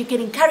heart, so that you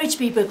can encourage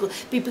people,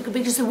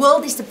 because the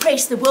world is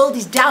depressed, the world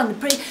is down,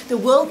 the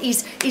world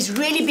is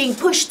really being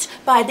pushed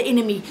by the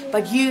enemy.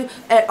 But you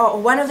are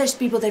one of those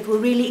people that will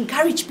really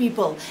encourage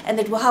people, and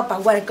that will help by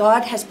what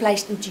God has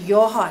placed into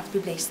your heart. Be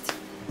blessed.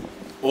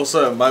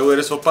 Also, my word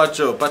is for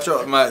Pacho.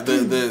 Pacho,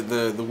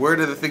 the word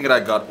of the thing that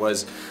I got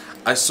was,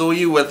 I saw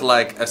you with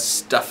like a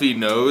stuffy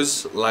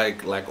nose,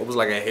 like almost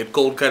like a head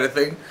cold kind of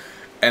thing,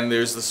 and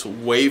there's this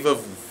wave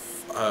of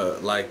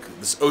like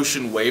this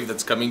ocean wave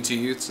that's coming to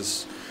you. It's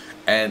just,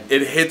 and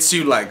it hits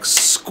you like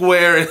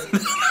square in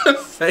the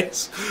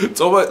face. It's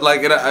almost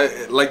like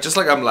just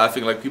like I'm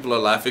laughing, like people are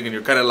laughing, and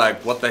you're kind of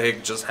like, what the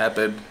heck just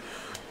happened?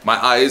 My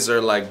eyes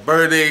are like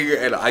burning,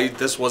 and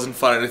this wasn't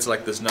fun, and it's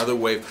like this another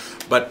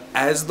wave. But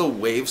as the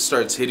wave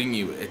starts hitting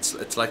you,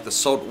 it's like the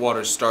salt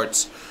water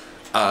starts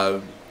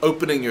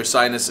opening your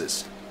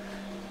sinuses.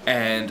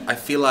 And I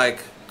feel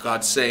like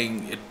God's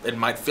saying it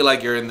might feel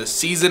like you're in this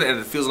season, and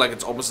it feels like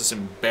it's almost this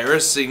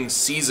embarrassing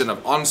season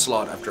of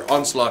onslaught after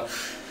onslaught.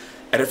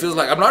 And it feels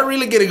like I'm not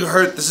really getting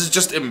hurt, this is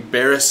just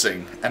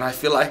embarrassing. And I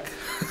feel like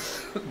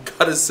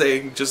God is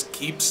saying, just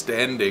keep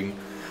standing.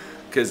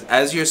 Because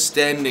as you're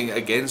standing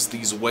against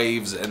these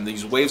waves, and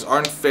these waves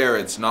aren't fair,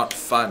 it's not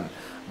fun,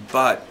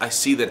 But I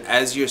see that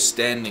as you're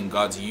standing,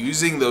 God's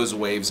using those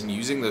waves and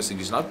using those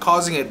things. He's not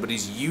causing it, but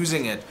He's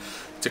using it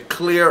to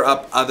clear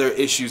up other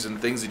issues and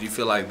things that you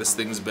feel like this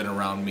thing's been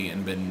around me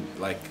and been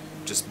like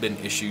just been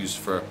issues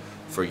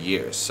for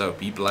years. So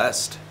be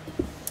blessed.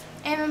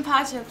 Amen,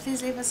 Pacho.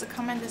 Please leave us a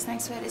comment. This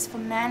next word is for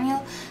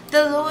Manuel.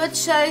 The Lord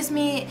shows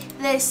me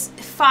this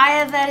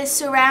fire that is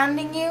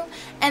surrounding you,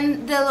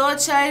 and the Lord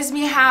shows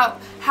me how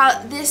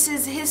this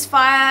is His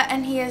fire,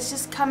 and He is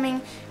just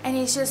coming, and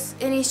He's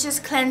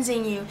just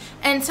cleansing you.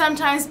 And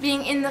sometimes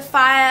being in the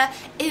fire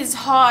is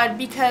hard,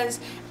 because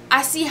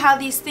I see how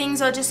these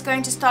things are just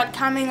going to start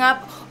coming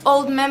up.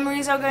 Old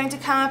memories are going to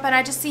come up, and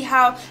I just see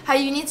how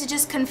you need to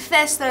just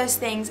confess those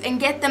things and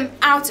get them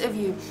out of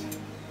you.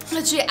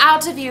 Literally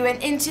out of you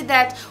and into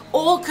that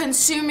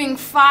all-consuming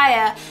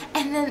fire.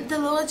 And then the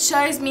Lord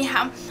shows me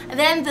how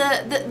then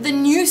the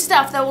new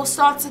stuff that will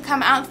start to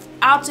come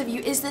out of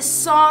you is the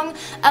song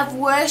of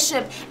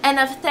worship and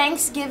of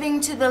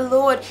thanksgiving to the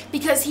Lord,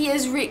 because He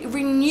has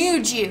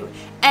renewed you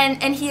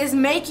and He is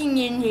making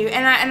you new.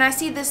 And I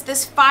see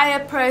this fire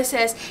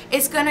process.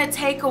 It's gonna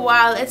take a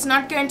while. It's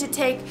not going to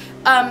take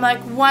like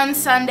one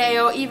Sunday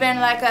or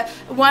even like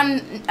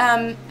one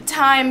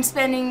time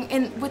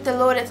spending with the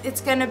Lord.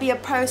 It's going to be a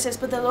process,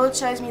 but the Lord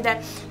shows me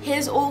that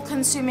His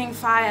all-consuming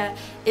fire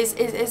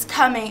is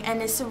coming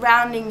and is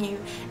surrounding you,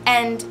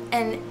 and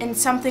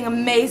something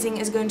amazing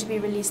is going to be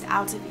released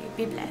out of you.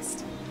 Be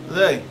blessed.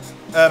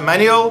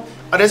 Manuel,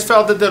 I just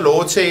felt that the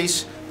Lord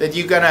says that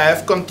you're going to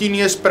have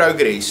continuous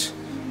progress,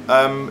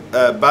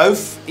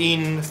 both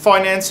in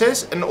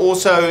finances and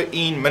also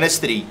in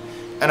ministry.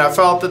 And I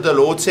felt that the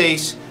Lord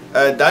says,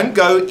 don't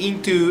go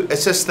into a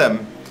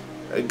system,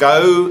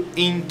 go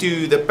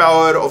into the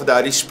power of the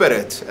Holy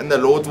Spirit, and the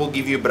Lord will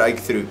give you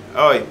breakthrough.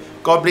 Oh,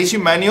 God bless you,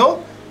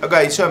 Manuel.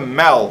 Okay, so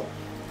Mel,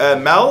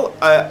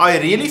 I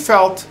really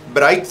felt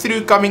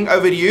breakthrough coming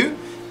over you,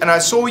 and I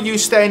saw you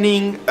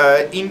standing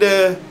in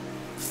the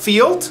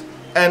field,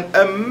 and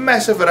a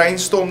massive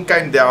rainstorm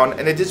came down,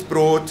 and it just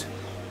brought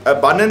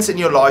abundance in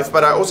your life.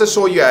 But I also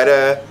saw you had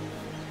a,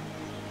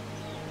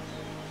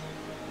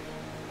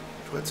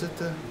 what's it?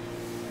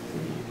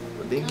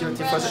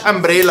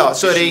 Umbrella,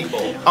 sorry,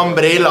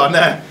 umbrella,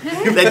 no,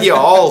 that you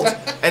hold,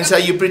 and so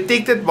you're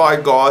protected by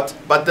God,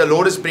 but the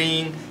Lord is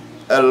bringing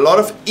a lot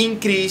of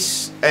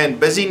increase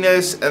and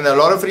busyness and a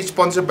lot of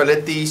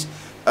responsibilities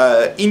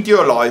into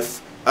your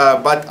life,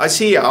 but I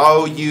see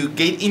how you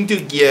get into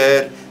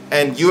gear,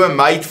 and you are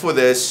made for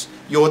this.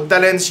 Your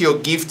talents, your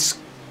gifts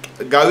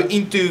go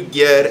into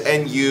gear,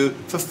 and you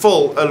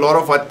fulfill a lot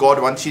of what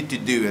God wants you to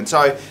do. And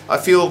so I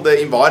feel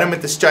the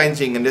environment is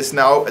changing, and there's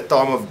now a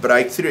time of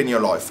breakthrough in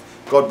your life.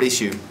 God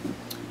bless you.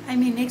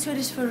 Amen. Next word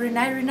is for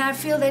Renee. Renee, I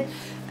feel that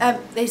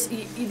there's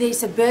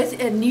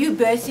a new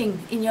birthing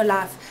in your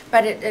life,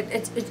 but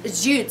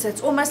it's you.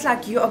 It's almost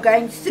like you are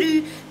going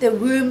through the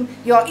womb.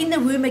 You are in the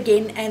womb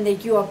again, and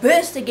that you are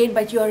birthed again,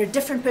 but you are a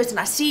different person.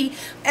 I see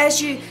as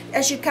you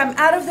come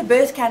out of the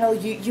birth canal,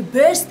 you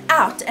burst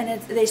out, and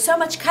there's so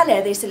much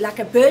color. There's like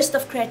a burst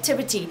of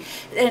creativity,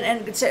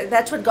 and so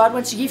that's what God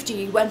wants to give to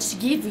you. He wants to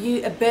give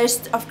you a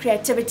burst of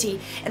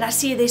creativity, and I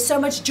see there's so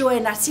much joy,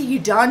 and I see you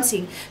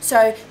dancing.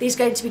 So there's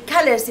going to be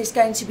colors, there's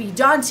going to be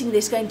dancing,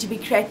 there's going to be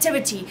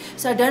creativity.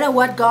 So I don't know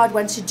what God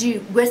wants to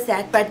do with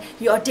that, but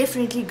you are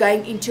definitely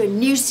going into a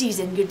new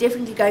season. You're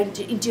definitely going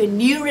into a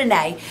new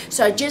Renee.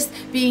 So just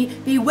be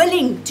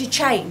willing to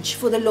change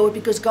for the Lord,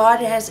 because God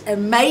has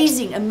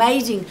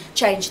amazing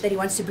change that He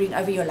wants to bring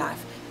over your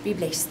life. Be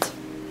blessed.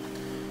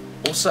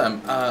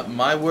 Awesome.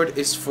 My word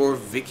is for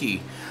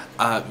Vicky.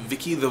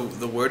 Vicky, the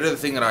word of the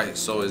thing that I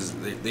saw is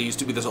there used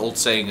to be this old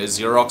saying, a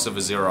Xerox of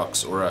a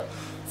Xerox, or a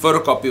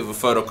photocopy of a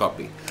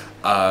photocopy.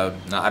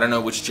 Now I don't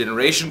know which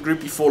generation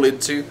group you fall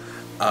into,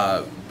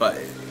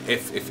 but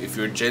if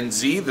you're Gen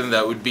Z, then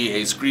that would be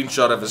a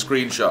screenshot of a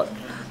screenshot.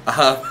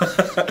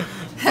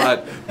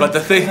 But the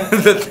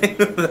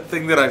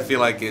thing that I feel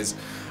like is,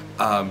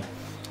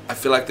 I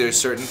feel like there's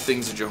certain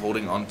things that you're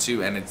holding on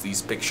to, and it's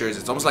these pictures.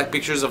 It's almost like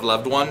pictures of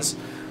loved ones,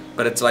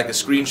 but it's like a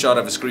screenshot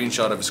of a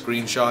screenshot of a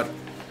screenshot,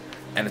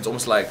 and it's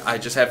almost like I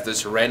just have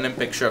this random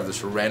picture of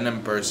this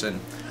random person.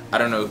 I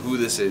don't know who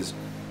this is,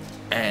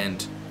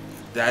 and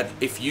that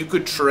if you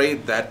could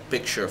trade that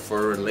picture for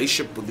a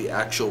relationship with the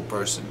actual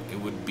person,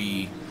 it would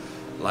be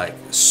like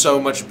so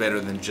much better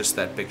than just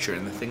that picture.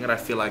 And the thing that I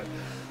feel like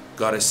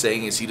God is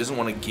saying is He doesn't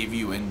want to give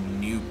you a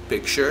new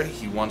picture.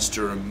 He wants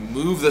to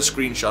remove the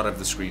screenshot of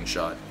the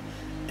screenshot,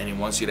 and He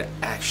wants you to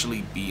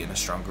actually be in a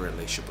stronger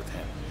relationship with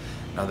Him.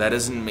 Now that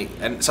doesn't mean,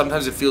 and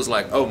sometimes it feels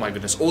like, oh my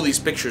goodness, all these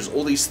pictures,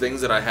 all these things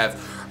that I have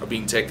are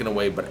being taken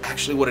away, but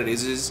actually what it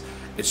is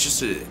it's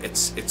just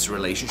it's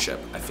relationship.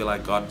 I feel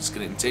like God is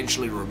going to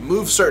intentionally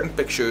remove certain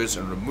pictures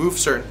and remove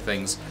certain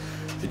things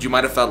that you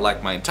might have felt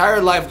like my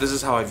entire life this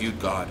is how I viewed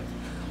God.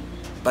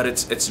 But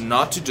it's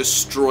not to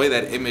destroy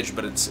that image,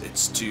 but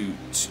it's to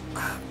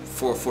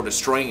for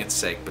destroying its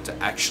sake, but to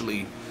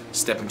actually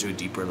step into a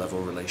deeper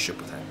level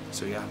relationship with Him.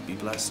 So yeah, be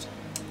blessed.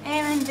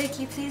 Amen.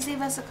 Vicky, please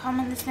leave us a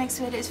comment. This next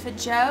word is for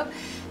Joe.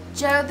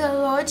 Joe, the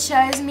Lord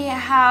shows me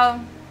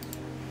how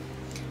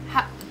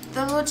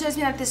the Lord shows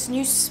me like this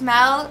new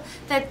smell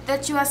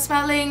that you are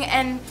smelling,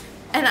 and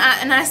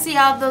I see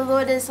how the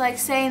Lord is like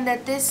saying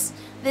that this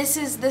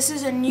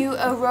is a new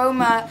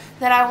aroma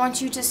that I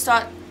want you to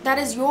start. That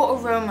is your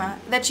aroma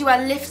that you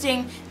are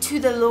lifting to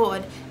the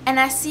Lord. And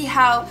I see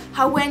how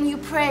when you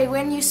pray,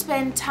 when you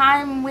spend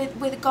time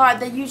with God,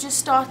 that you just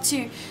start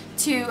to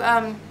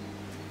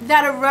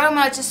that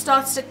aroma just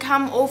starts to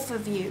come off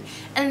of you.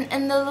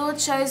 And the Lord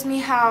shows me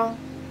how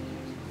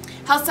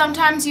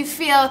sometimes you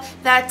feel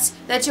that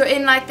you're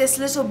in like this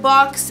little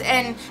box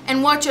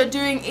and what you're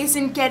doing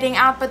isn't getting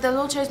out, but the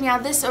Lord shows me how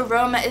this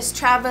aroma is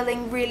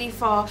traveling really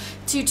far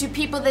to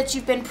people that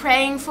you've been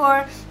praying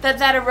for,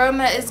 that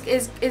aroma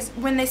is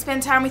when they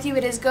spend time with you,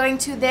 it is going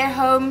to their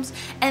homes,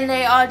 and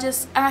they are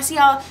just, and I see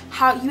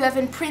how you have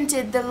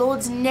imprinted the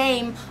Lord's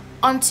name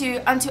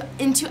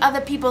into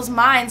other people's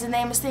minds, and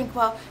they must think,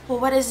 well,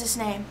 what is this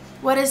name?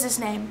 What is this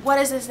name? What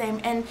is this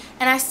name? And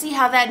I see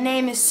how that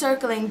name is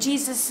circling.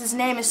 Jesus'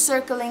 name is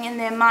circling in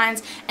their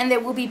minds, and there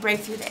will be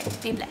breakthrough there.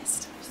 Be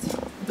blessed.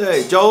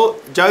 Joe,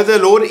 the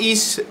Lord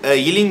is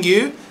healing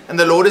you, and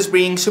the Lord is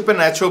bringing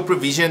supernatural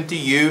provision to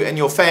you and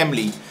your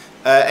family.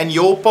 And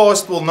your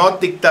past will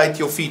not dictate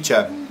your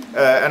future.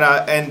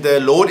 And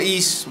the Lord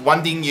is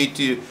wanting you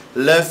to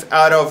live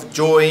out of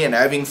joy and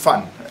having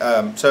fun.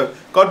 So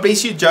God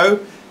bless you, Joe.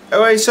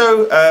 Anyway,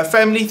 so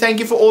family,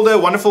 thank you for all the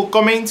wonderful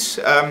comments.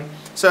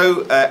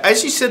 So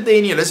as you sit there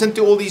and you listen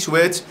to all these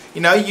words,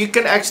 you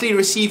can actually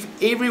receive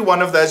every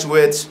one of those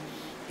words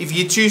if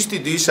you choose to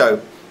do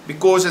so,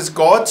 because it's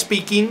God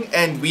speaking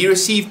and we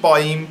receive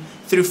by Him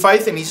through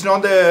faith, and He's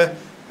not a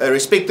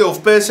respecter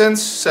of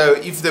persons. So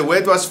if the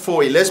word was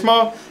for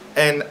Elisma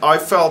and I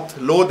felt,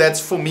 Lord,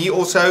 that's for me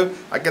also,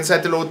 I can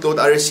say to the Lord,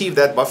 I receive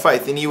that by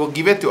faith, and He will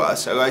give it to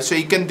us. Okay? So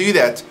you can do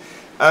that.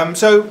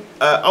 So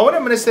I want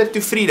to minister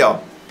to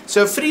Frida.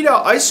 So Frida,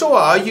 I saw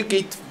how you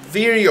get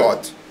very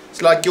hot.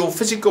 It's like your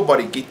physical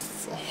body get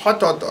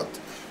hot.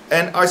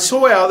 And I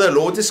saw how the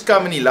Lord has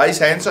come and He lays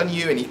hands on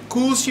you and He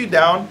cools you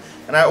down.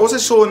 And I also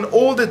saw in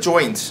all the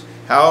joints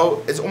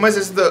how it's almost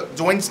as the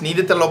joints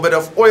needed a little bit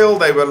of oil.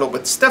 They were a little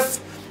bit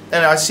stiff.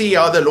 And I see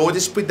how the Lord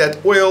has put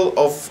that oil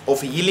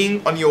of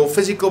healing on your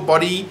physical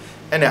body,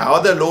 and how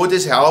the Lord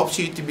has helped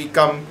you to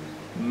become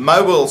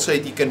mobile so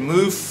that you can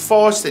move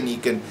fast and you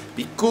can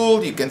be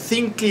cool, you can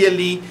think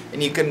clearly,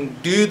 and you can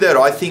do the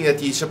right thing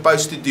that you're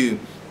supposed to do.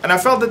 And I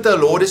felt that the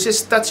Lord is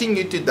just touching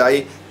you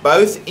today,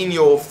 both in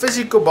your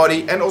physical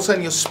body and also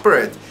in your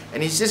spirit.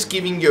 And He's just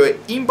giving you an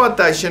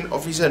impartation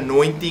of His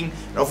anointing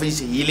and of His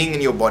healing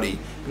in your body.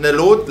 And the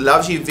Lord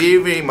loves you very,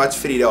 very much,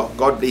 Frida.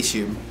 God bless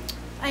you.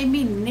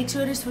 Amen. Next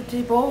word is for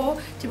Tibor.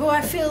 Tibor,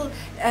 I feel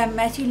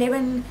Matthew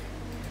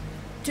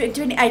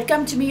 11:28.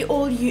 Come to me,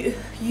 all you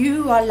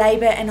who are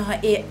labor and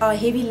are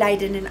heavy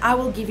laden, and I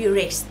will give you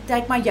rest.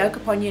 Take my yoke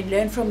upon you and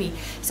learn from me.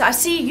 So I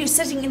see you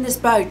sitting in this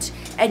boat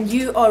and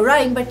you are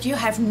rowing, but you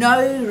have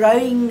no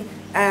rowing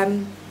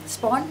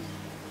span?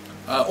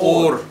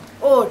 Oar.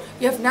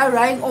 You have no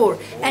rowing oar,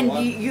 and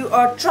you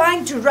are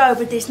trying to row,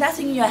 but there's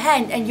nothing in your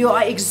hand, and you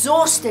are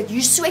exhausted.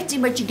 You're sweating,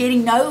 but you're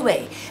getting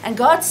nowhere. And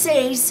God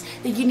says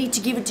that you need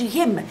to give it to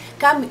Him.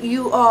 Come,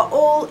 you are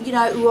all,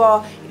 who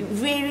are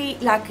very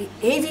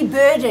heavy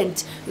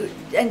burdened,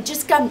 and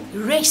just come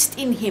rest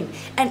in Him.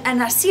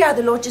 And I see how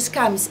the Lord just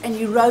comes and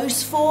He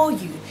rows for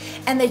you,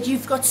 and that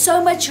you've got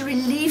so much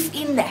relief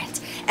in that.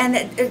 And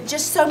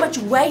just so much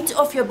weight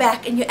off your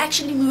back, and you're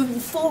actually moving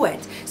forward.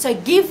 So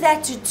give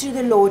that to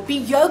the Lord. Be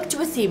yoked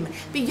with Him.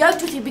 Be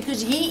yoked with Him,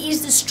 because He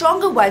is the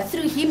stronger one.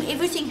 Through Him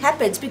everything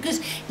happens,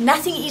 because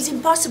nothing is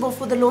impossible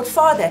for the Lord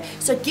Father.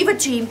 So give it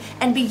to Him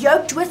and be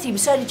yoked with Him,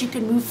 so that you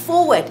can move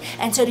forward,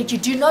 and so that you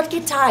do not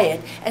get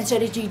tired, and so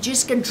that you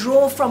just can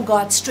draw from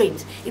God's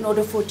strength in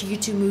order for you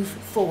to move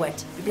forward.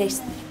 Be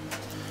blessed.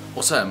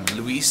 Awesome.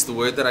 Luis, the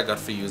word that I got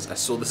for you is, I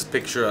saw this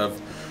picture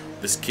of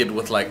this kid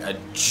with like a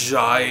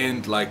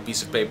giant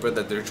piece of paper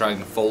that they're trying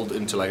to fold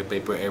into like a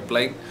paper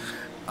airplane,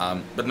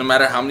 but no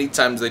matter how many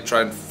times they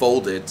try and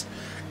fold it,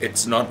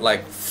 it's not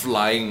like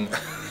flying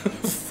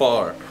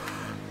far.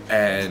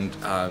 And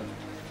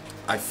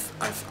I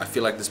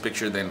feel like this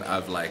picture then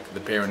of like the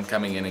parent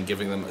coming in and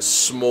giving them a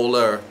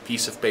smaller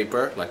piece of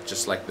paper, like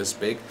just like this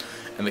big,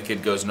 and the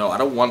kid goes, no, I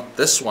don't want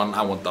this one,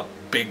 I want the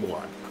big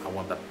one, I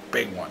want the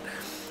big one.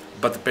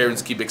 But the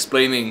parents keep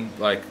explaining,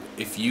 like,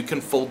 if you can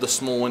fold the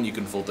small one, you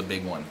can fold the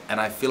big one. And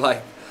I feel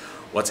like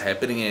what's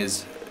happening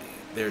is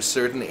there's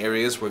certain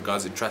areas where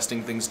God's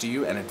entrusting things to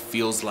you, and it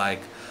feels like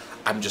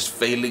I'm just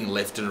failing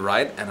left and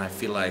right, and I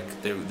feel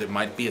like there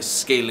might be a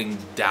scaling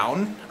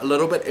down a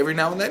little bit every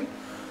now and then.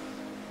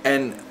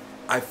 And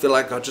I feel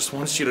like God just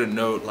wants you to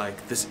know,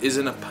 like, this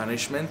isn't a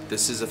punishment.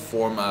 This is a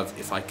form of,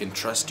 if I can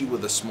trust you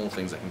with the small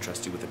things, I can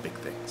trust you with the big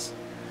things.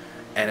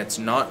 And it's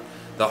not...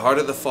 The heart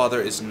of the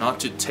Father is not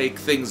to take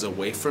things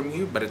away from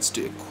you, but it's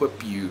to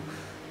equip you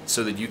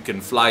so that you can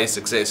fly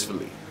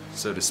successfully,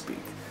 so to speak.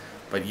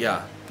 But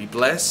yeah, be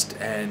blessed,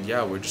 and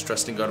yeah, we're just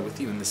trusting God with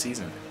you in the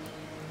season.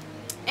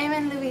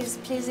 Amen, Louise.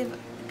 Please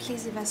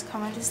leave us a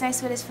comment. This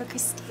next word is for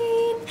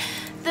Christine.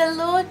 The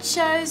Lord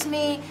shows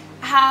me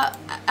how,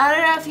 I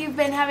don't know if you've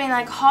been having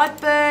like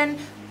heartburn,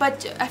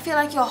 but I feel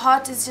like your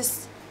heart is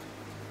just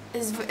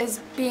is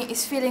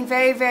feeling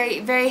very, very,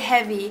 very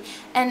heavy,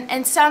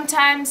 and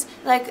sometimes,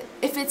 like,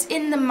 if it's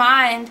in the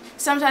mind,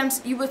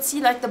 sometimes you would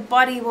see like the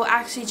body will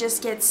actually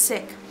just get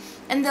sick.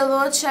 And the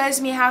Lord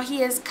shows me how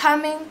He is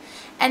coming,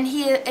 and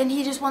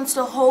He just wants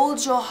to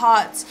hold your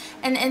heart.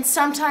 And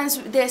sometimes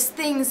there's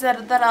things that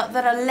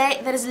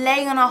is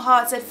laying on our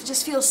hearts that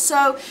just feel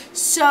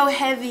so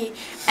heavy,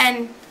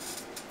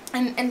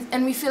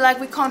 and we feel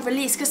like we can't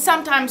release, because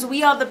sometimes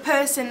we are the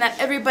person that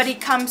everybody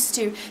comes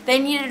to. They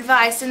need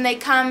advice, and they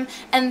come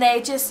and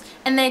they just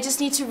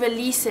need to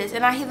release it.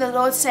 And I hear the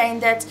Lord saying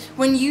that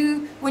when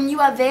you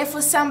are there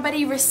for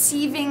somebody,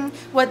 receiving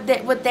what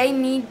they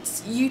need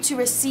you to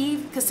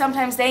receive, because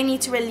sometimes they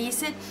need to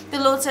release it, the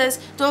Lord says,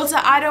 daughter,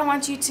 I don't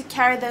want you to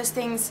carry those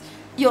things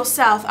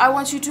yourself. I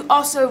want you to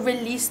also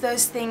release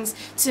those things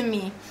to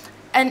me.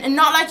 And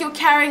not like you're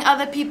carrying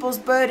other people's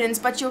burdens,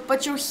 but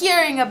you're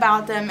hearing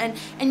about them,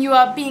 and you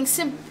are being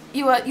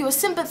you are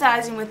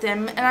sympathizing with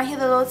them. And I hear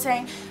the Lord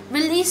saying,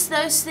 release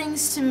those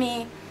things to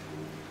me.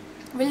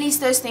 Release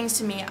those things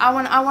to me. I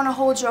want to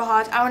hold your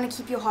heart. I want to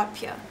keep your heart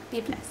pure.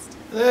 Be blessed.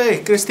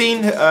 Hey,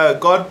 Christine,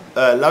 God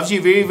loves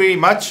you very, very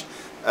much.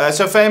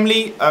 So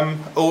family, I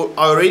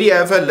already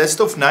have a list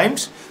of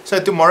names. So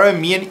tomorrow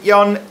me and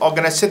Ian are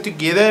going to sit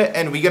together,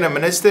 and we're going to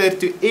minister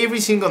to every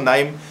single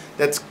name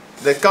that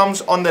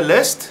comes on the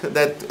list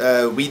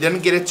that we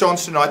didn't get a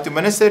chance tonight to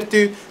minister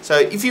to. So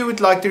if you would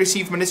like to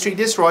receive ministry,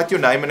 just write your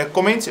name in the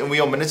comments and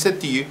we will minister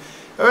to you.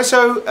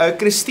 Also,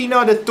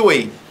 Christina the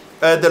Toy,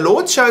 the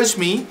Lord shows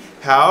me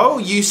how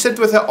you sit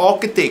with an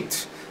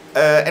architect,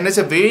 and it's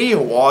a very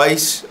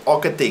wise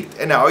architect,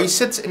 and how he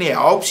sits and he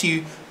helps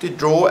you to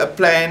draw a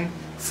plan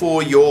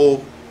for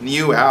your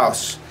new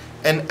house.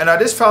 And I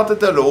just felt that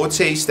the Lord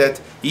says that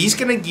He's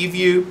going to give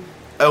you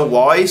a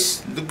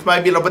wise, look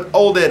maybe a little bit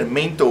older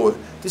mentor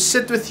to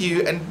sit with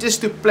you and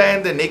just to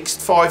plan the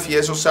next 5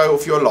 years or so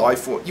of your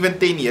life, or even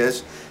 10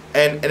 years.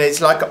 And it's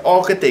like an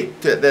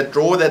architect that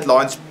draw that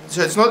lines.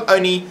 So it's not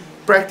only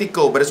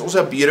practical, but it's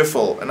also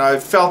beautiful. And I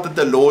felt that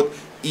the Lord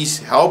is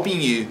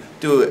helping you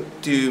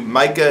to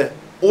make an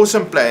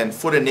awesome plan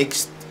for the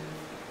next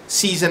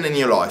season in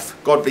your life.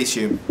 God bless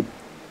you.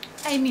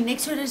 Amy,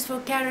 next word is for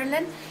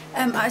Carolyn.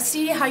 I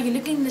see how you're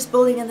looking in this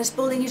building, and this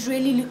building is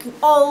really looking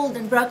old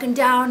and broken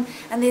down,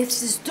 and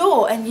there's this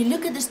door, and you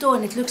look at this door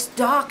and it looks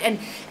dark, and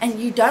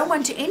you don't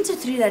want to enter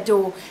through that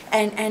door,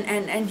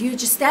 and you're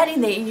just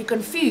standing there and you're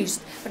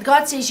confused. But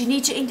God says you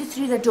need to enter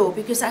through the door,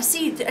 because I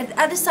see at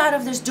the other side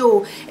of this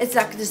door, it's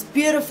like this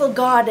beautiful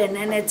garden,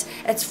 and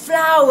it's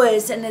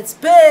flowers, and it's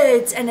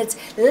birds, and it's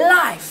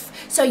life.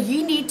 So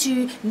you need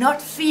to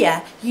not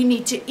fear, you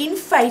need to in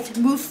faith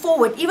move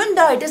forward, even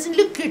though it doesn't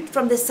look good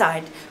from the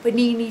side. But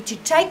you need to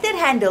take that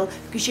handle,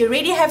 because you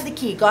already have the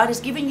key. God has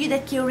given you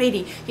that key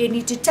already. You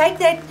need to take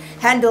that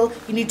handle,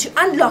 you need to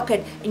unlock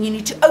it, and you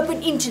need to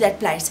open into that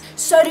place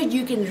so that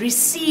you can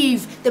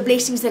receive the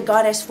blessings that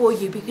God has for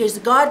you, because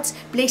God's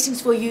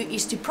blessings for you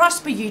is to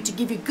prosper you, to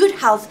give you good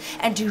health,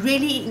 and to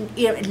really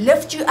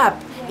lift you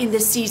up in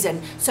this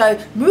season. So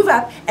move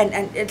up,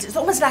 and it's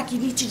almost like you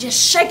need to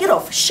just shake it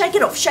off, shake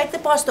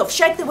the past off,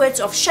 shake the words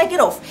off, shake it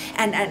off,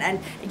 and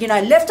you know,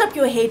 lift up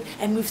your head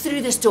and move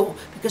through this door,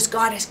 because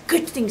God has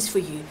good things for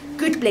you,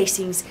 good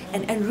blessings,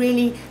 and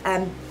really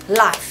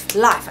life.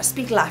 I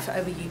speak life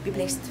over you. Be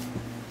blessed.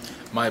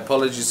 My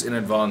apologies in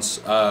advance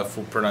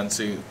for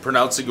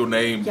pronouncing your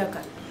name.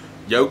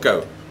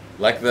 Yoko.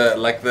 Like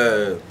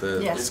the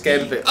Yeah.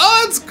 scan thing.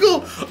 Oh, that's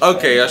cool.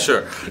 Okay, yeah,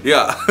 sure.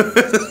 Yeah.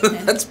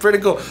 That's pretty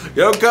cool.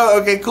 Yoko,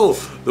 okay, cool.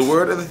 The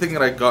word and the thing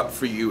that I got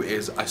for you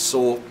is I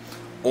saw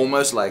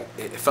almost like,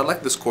 it felt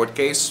like this court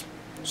case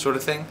sort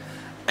of thing,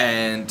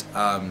 and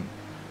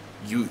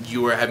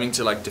you were having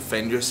to like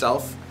defend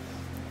yourself,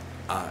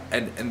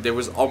 and there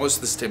was almost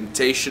this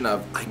temptation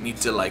of, I need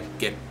to like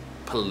get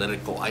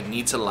political, I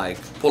need to like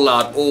pull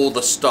out all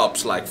the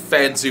stops, like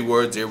fancy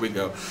words, here we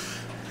go.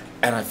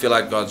 And I feel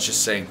like God's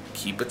just saying,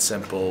 keep it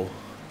simple,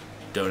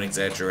 don't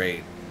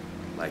exaggerate,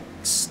 like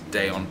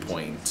stay on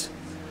point,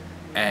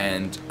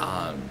 and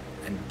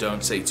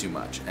don't say too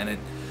much.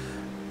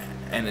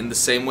 And in the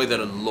same way that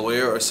a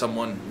lawyer or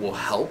someone will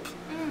help,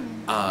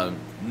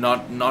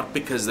 not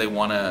because they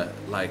want to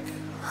like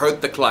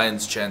hurt the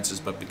client's chances,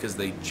 but because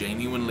they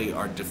genuinely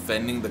are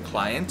defending the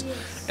client,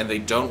 and they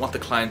don't want the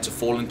client to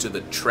fall into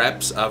the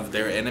traps of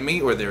their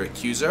enemy or their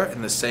accuser.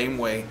 In the same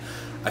way,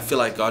 I feel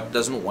like God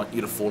doesn't want you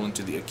to fall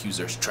into the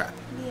accuser's trap.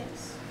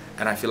 Yes.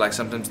 And I feel like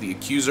sometimes the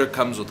accuser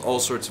comes with all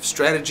sorts of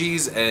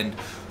strategies, and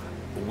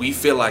we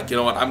feel like, you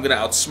know what, I'm going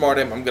to outsmart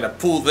him, I'm going to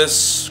pull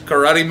this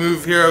karate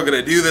move here, I'm going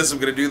to do this, I'm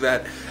going to do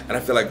that. And I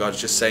feel like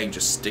God's just saying,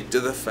 just stick to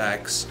the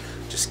facts,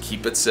 just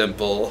keep it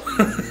simple,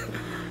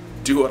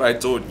 do what I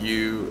taught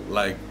you,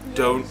 like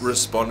don't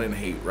respond in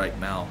hate right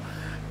now.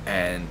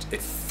 And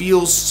it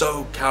feels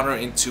so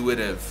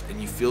counterintuitive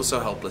and you feel so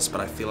helpless, but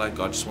I feel like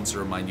God just wants to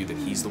remind you that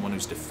He's the one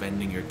who's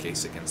defending your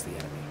case against the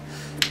enemy.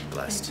 Be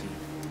blessed.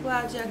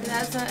 Wow, Jack,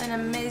 that's an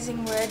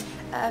amazing word.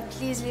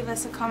 Please leave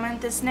us a comment.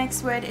 This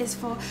next word is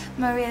for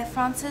Maria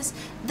Francis.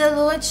 The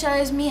Lord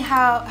shows me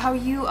how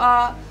you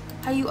are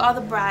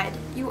the bride.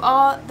 You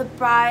are the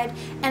bride,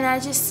 and I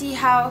just see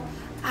how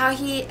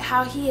he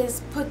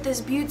has put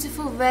this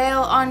beautiful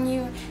veil on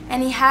you,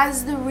 and he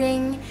has the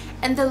ring,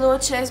 and the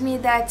Lord shows me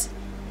that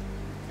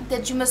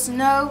you must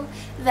know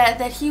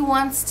that he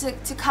wants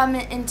to come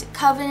into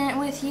covenant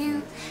with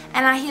you.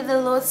 And I hear the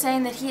Lord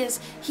saying that he is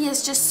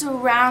just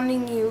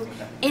surrounding you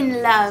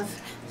in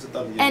love,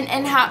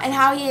 and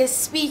how he is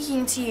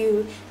speaking to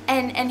you,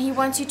 and he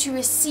wants you to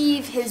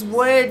receive his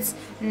words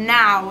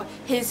now,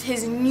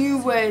 his new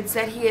words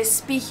that he is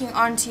speaking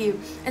onto you.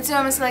 It's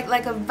almost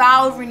like a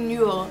vow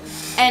renewal,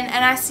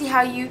 and I see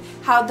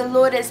how the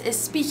Lord is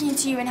speaking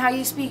to you, and how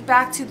you speak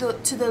back to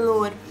the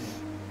Lord,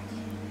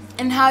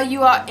 and how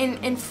you are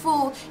in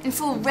full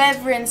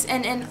reverence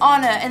and in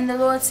honor, and the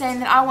Lord saying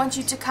that I want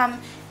you to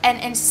come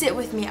and sit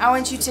with me. I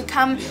want you to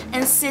come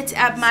and sit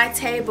at my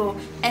table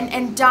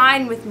and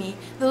dine with me.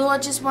 The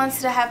Lord just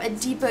wants to have a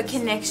deeper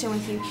connection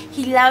with you.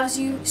 He loves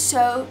you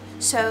so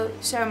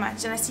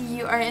much. And I see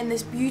you are in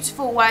this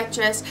beautiful white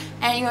dress,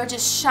 and you are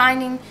just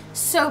shining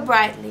so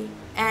brightly.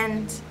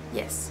 And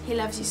yes, he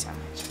loves you so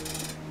much.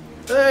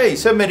 Hey,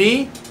 so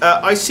Marie,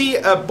 I see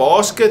a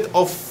basket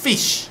of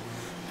fish,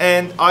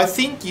 and I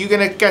think you're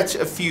gonna catch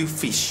a few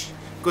fish,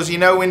 because you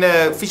know when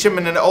a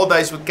fisherman in the old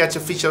days would catch a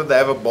fish, they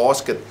have a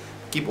basket,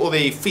 keep all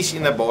the fish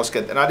in a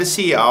basket. And I just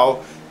see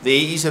how there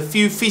is a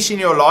few fish in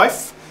your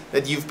life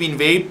that you've been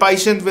very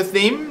patient with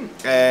them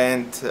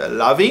and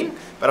loving,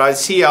 but I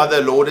see how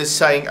the Lord is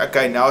saying,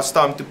 okay, now it's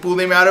time to pull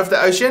them out of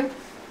the ocean,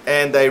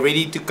 and they're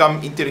ready to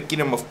come into the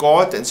kingdom of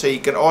God. And so you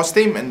can ask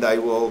them, and they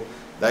will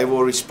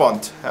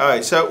respond.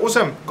 Alright, so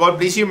awesome. God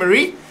bless you,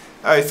 Marie.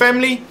 Alright,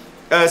 family.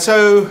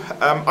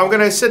 I'm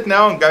going to sit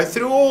now and go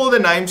through all the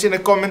names in the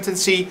comments and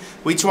see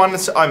which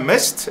ones I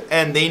missed,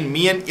 and then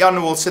me and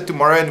Jan will sit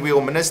tomorrow and we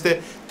will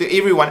minister to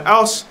everyone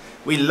else.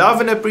 We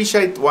love and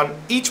appreciate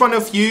each one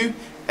of you,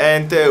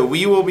 and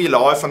we will be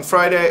live on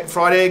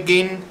Friday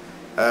again.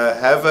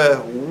 Have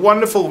a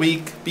wonderful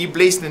week. Be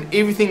blessed in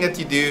everything that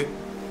you do.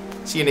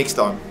 See you next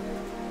time.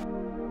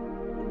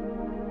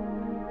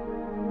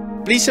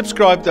 Please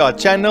subscribe to our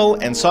channel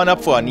and sign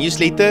up for our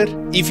newsletter.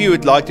 If you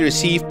would like to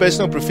receive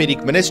personal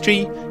prophetic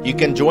ministry, you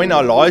can join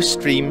our live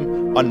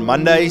stream on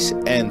Mondays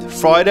and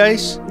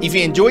Fridays. If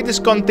you enjoyed this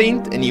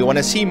content and you want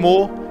to see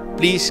more,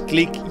 please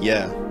click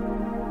here.